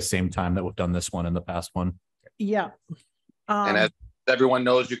same place, same time that we've done this one in the past one. Yeah. And as everyone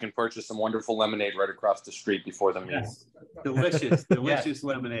knows, you can purchase some wonderful lemonade right across the street before the meeting. Yes. Delicious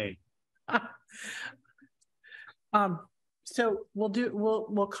lemonade. So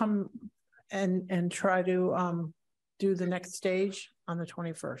we'll come and try to do the next stage on the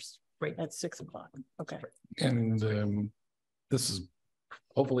 21st. Great. At 6 o'clock. Okay. And this is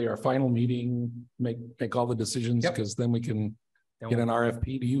hopefully our final meeting, make all the decisions, because then we can get an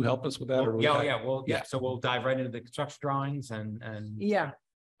RFP. Do you help us with that? So we'll dive right into the construction drawings and Yeah.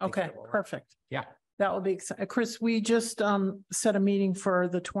 Okay, perfect. Yeah. That will be exciting. Chris, we just set a meeting for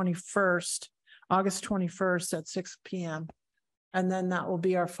the 21st, August 21st at 6 p.m. And then that will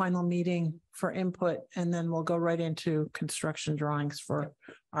be our final meeting for input. And then we'll go right into construction drawings for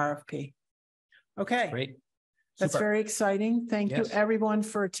RFP. Okay. Great. That's Super. very exciting. Thank you Yes. everyone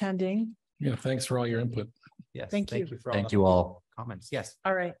for attending. Yeah, thanks for all your input. Yes. Thank you. For Thank the you all. comments. Yes.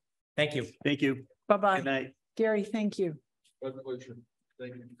 All right. Thank you. Thank you. Bye-bye. Good night. Gary, thank you. My pleasure.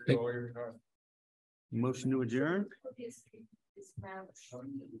 Thank you for all your time. Motion to adjourn. This round,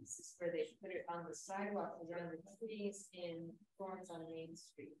 this is where they put it on the sidewalk around the trees in Florence on Main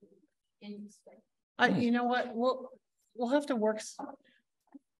Street. Interesting. You know what? We'll have to work.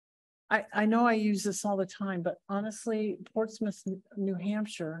 I know I use this all the time, but honestly, Portsmouth, New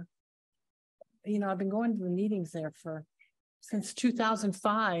Hampshire, I've been going to the meetings there since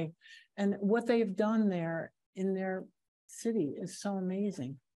 2005, and what they've done there in their city is so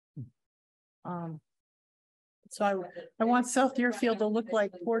amazing. So I want South Deerfield to look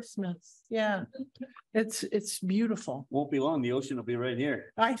like Portsmouth. Yeah, it's beautiful. Won't be long. The ocean will be right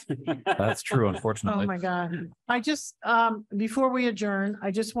here. That's true, Oh unfortunately. my God. I just, before we adjourn,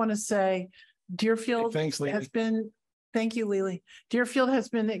 I just want to say Deerfield Thanks, Lily. has been, thank you, Lily. Deerfield has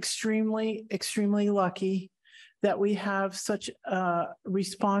been extremely, extremely lucky that we have such a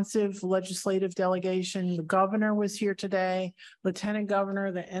responsive legislative delegation. The governor was here today, Lieutenant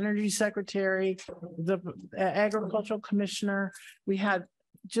Governor, the Energy Secretary, the Agricultural Commissioner. We had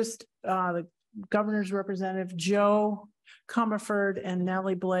just the governor's representative, Joe Comerford and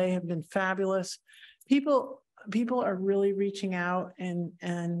Nellie Blay have been fabulous. People are really reaching out and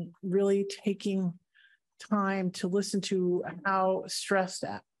really taking time to listen to how stressed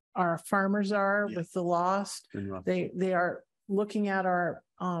our farmers are with the loss. They are looking at our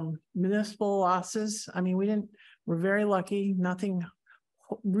municipal losses. I mean, we're very lucky, nothing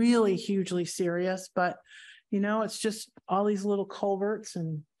really hugely serious, but it's just all these little culverts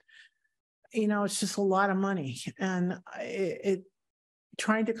and it's just a lot of money, and it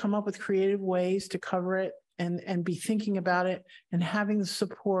trying to come up with creative ways to cover it and be thinking about it and having the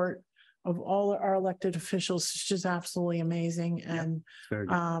support of all our elected officials is just absolutely amazing. And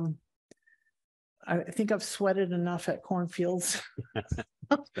I think I've sweated enough at cornfields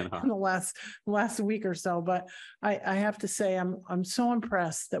in the last week or so, but I have to say I'm so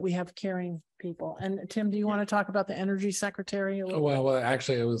impressed that we have caring people. And Tim, do you want to talk about the energy secretary a little bit? Well,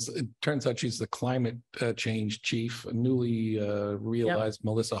 actually, it turns out she's the climate change chief, a newly realized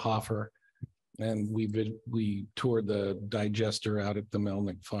Melissa Hoffer. And we toured the digester out at the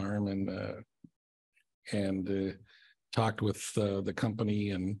Melnick farm and talked with the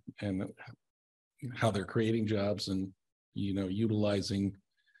company and how they're creating jobs and utilizing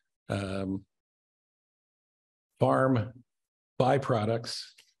farm byproducts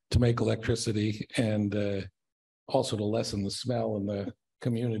to make electricity and also to lessen the smell in the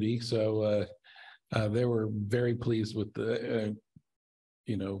community. So they were very pleased with the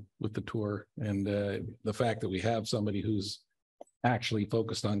with the tour and the fact that we have somebody who's actually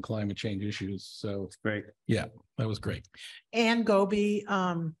focused on climate change issues. So it's great. Yeah, that was great. Ann Goby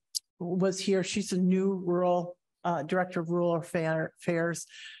was here. She's a new rural director of rural affairs.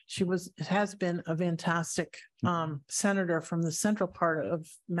 She has been a fantastic senator from the central part of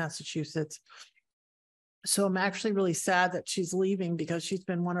Massachusetts. So I'm actually really sad that she's leaving because she's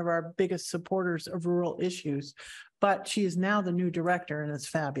been one of our biggest supporters of rural issues, but she is now the new director and it's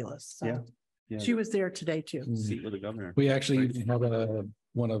fabulous. So yeah. She was there today too. Seat with the governor. We actually have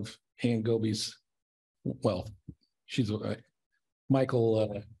one of Ann Goby's, well, she's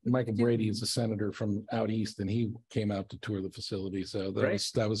Michael Brady is a senator from out east and he came out to tour the facility. So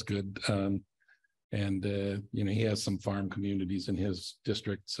that was good. And he has some farm communities in his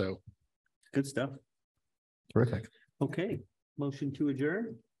district. So good stuff. Terrific. Okay. Motion to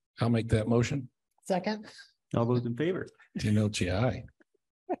adjourn. I'll make that motion. Second. All those in favor? Tinochi, aye.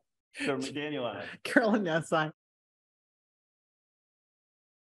 Chair McDaniel, aye. Carolyn, yes, aye.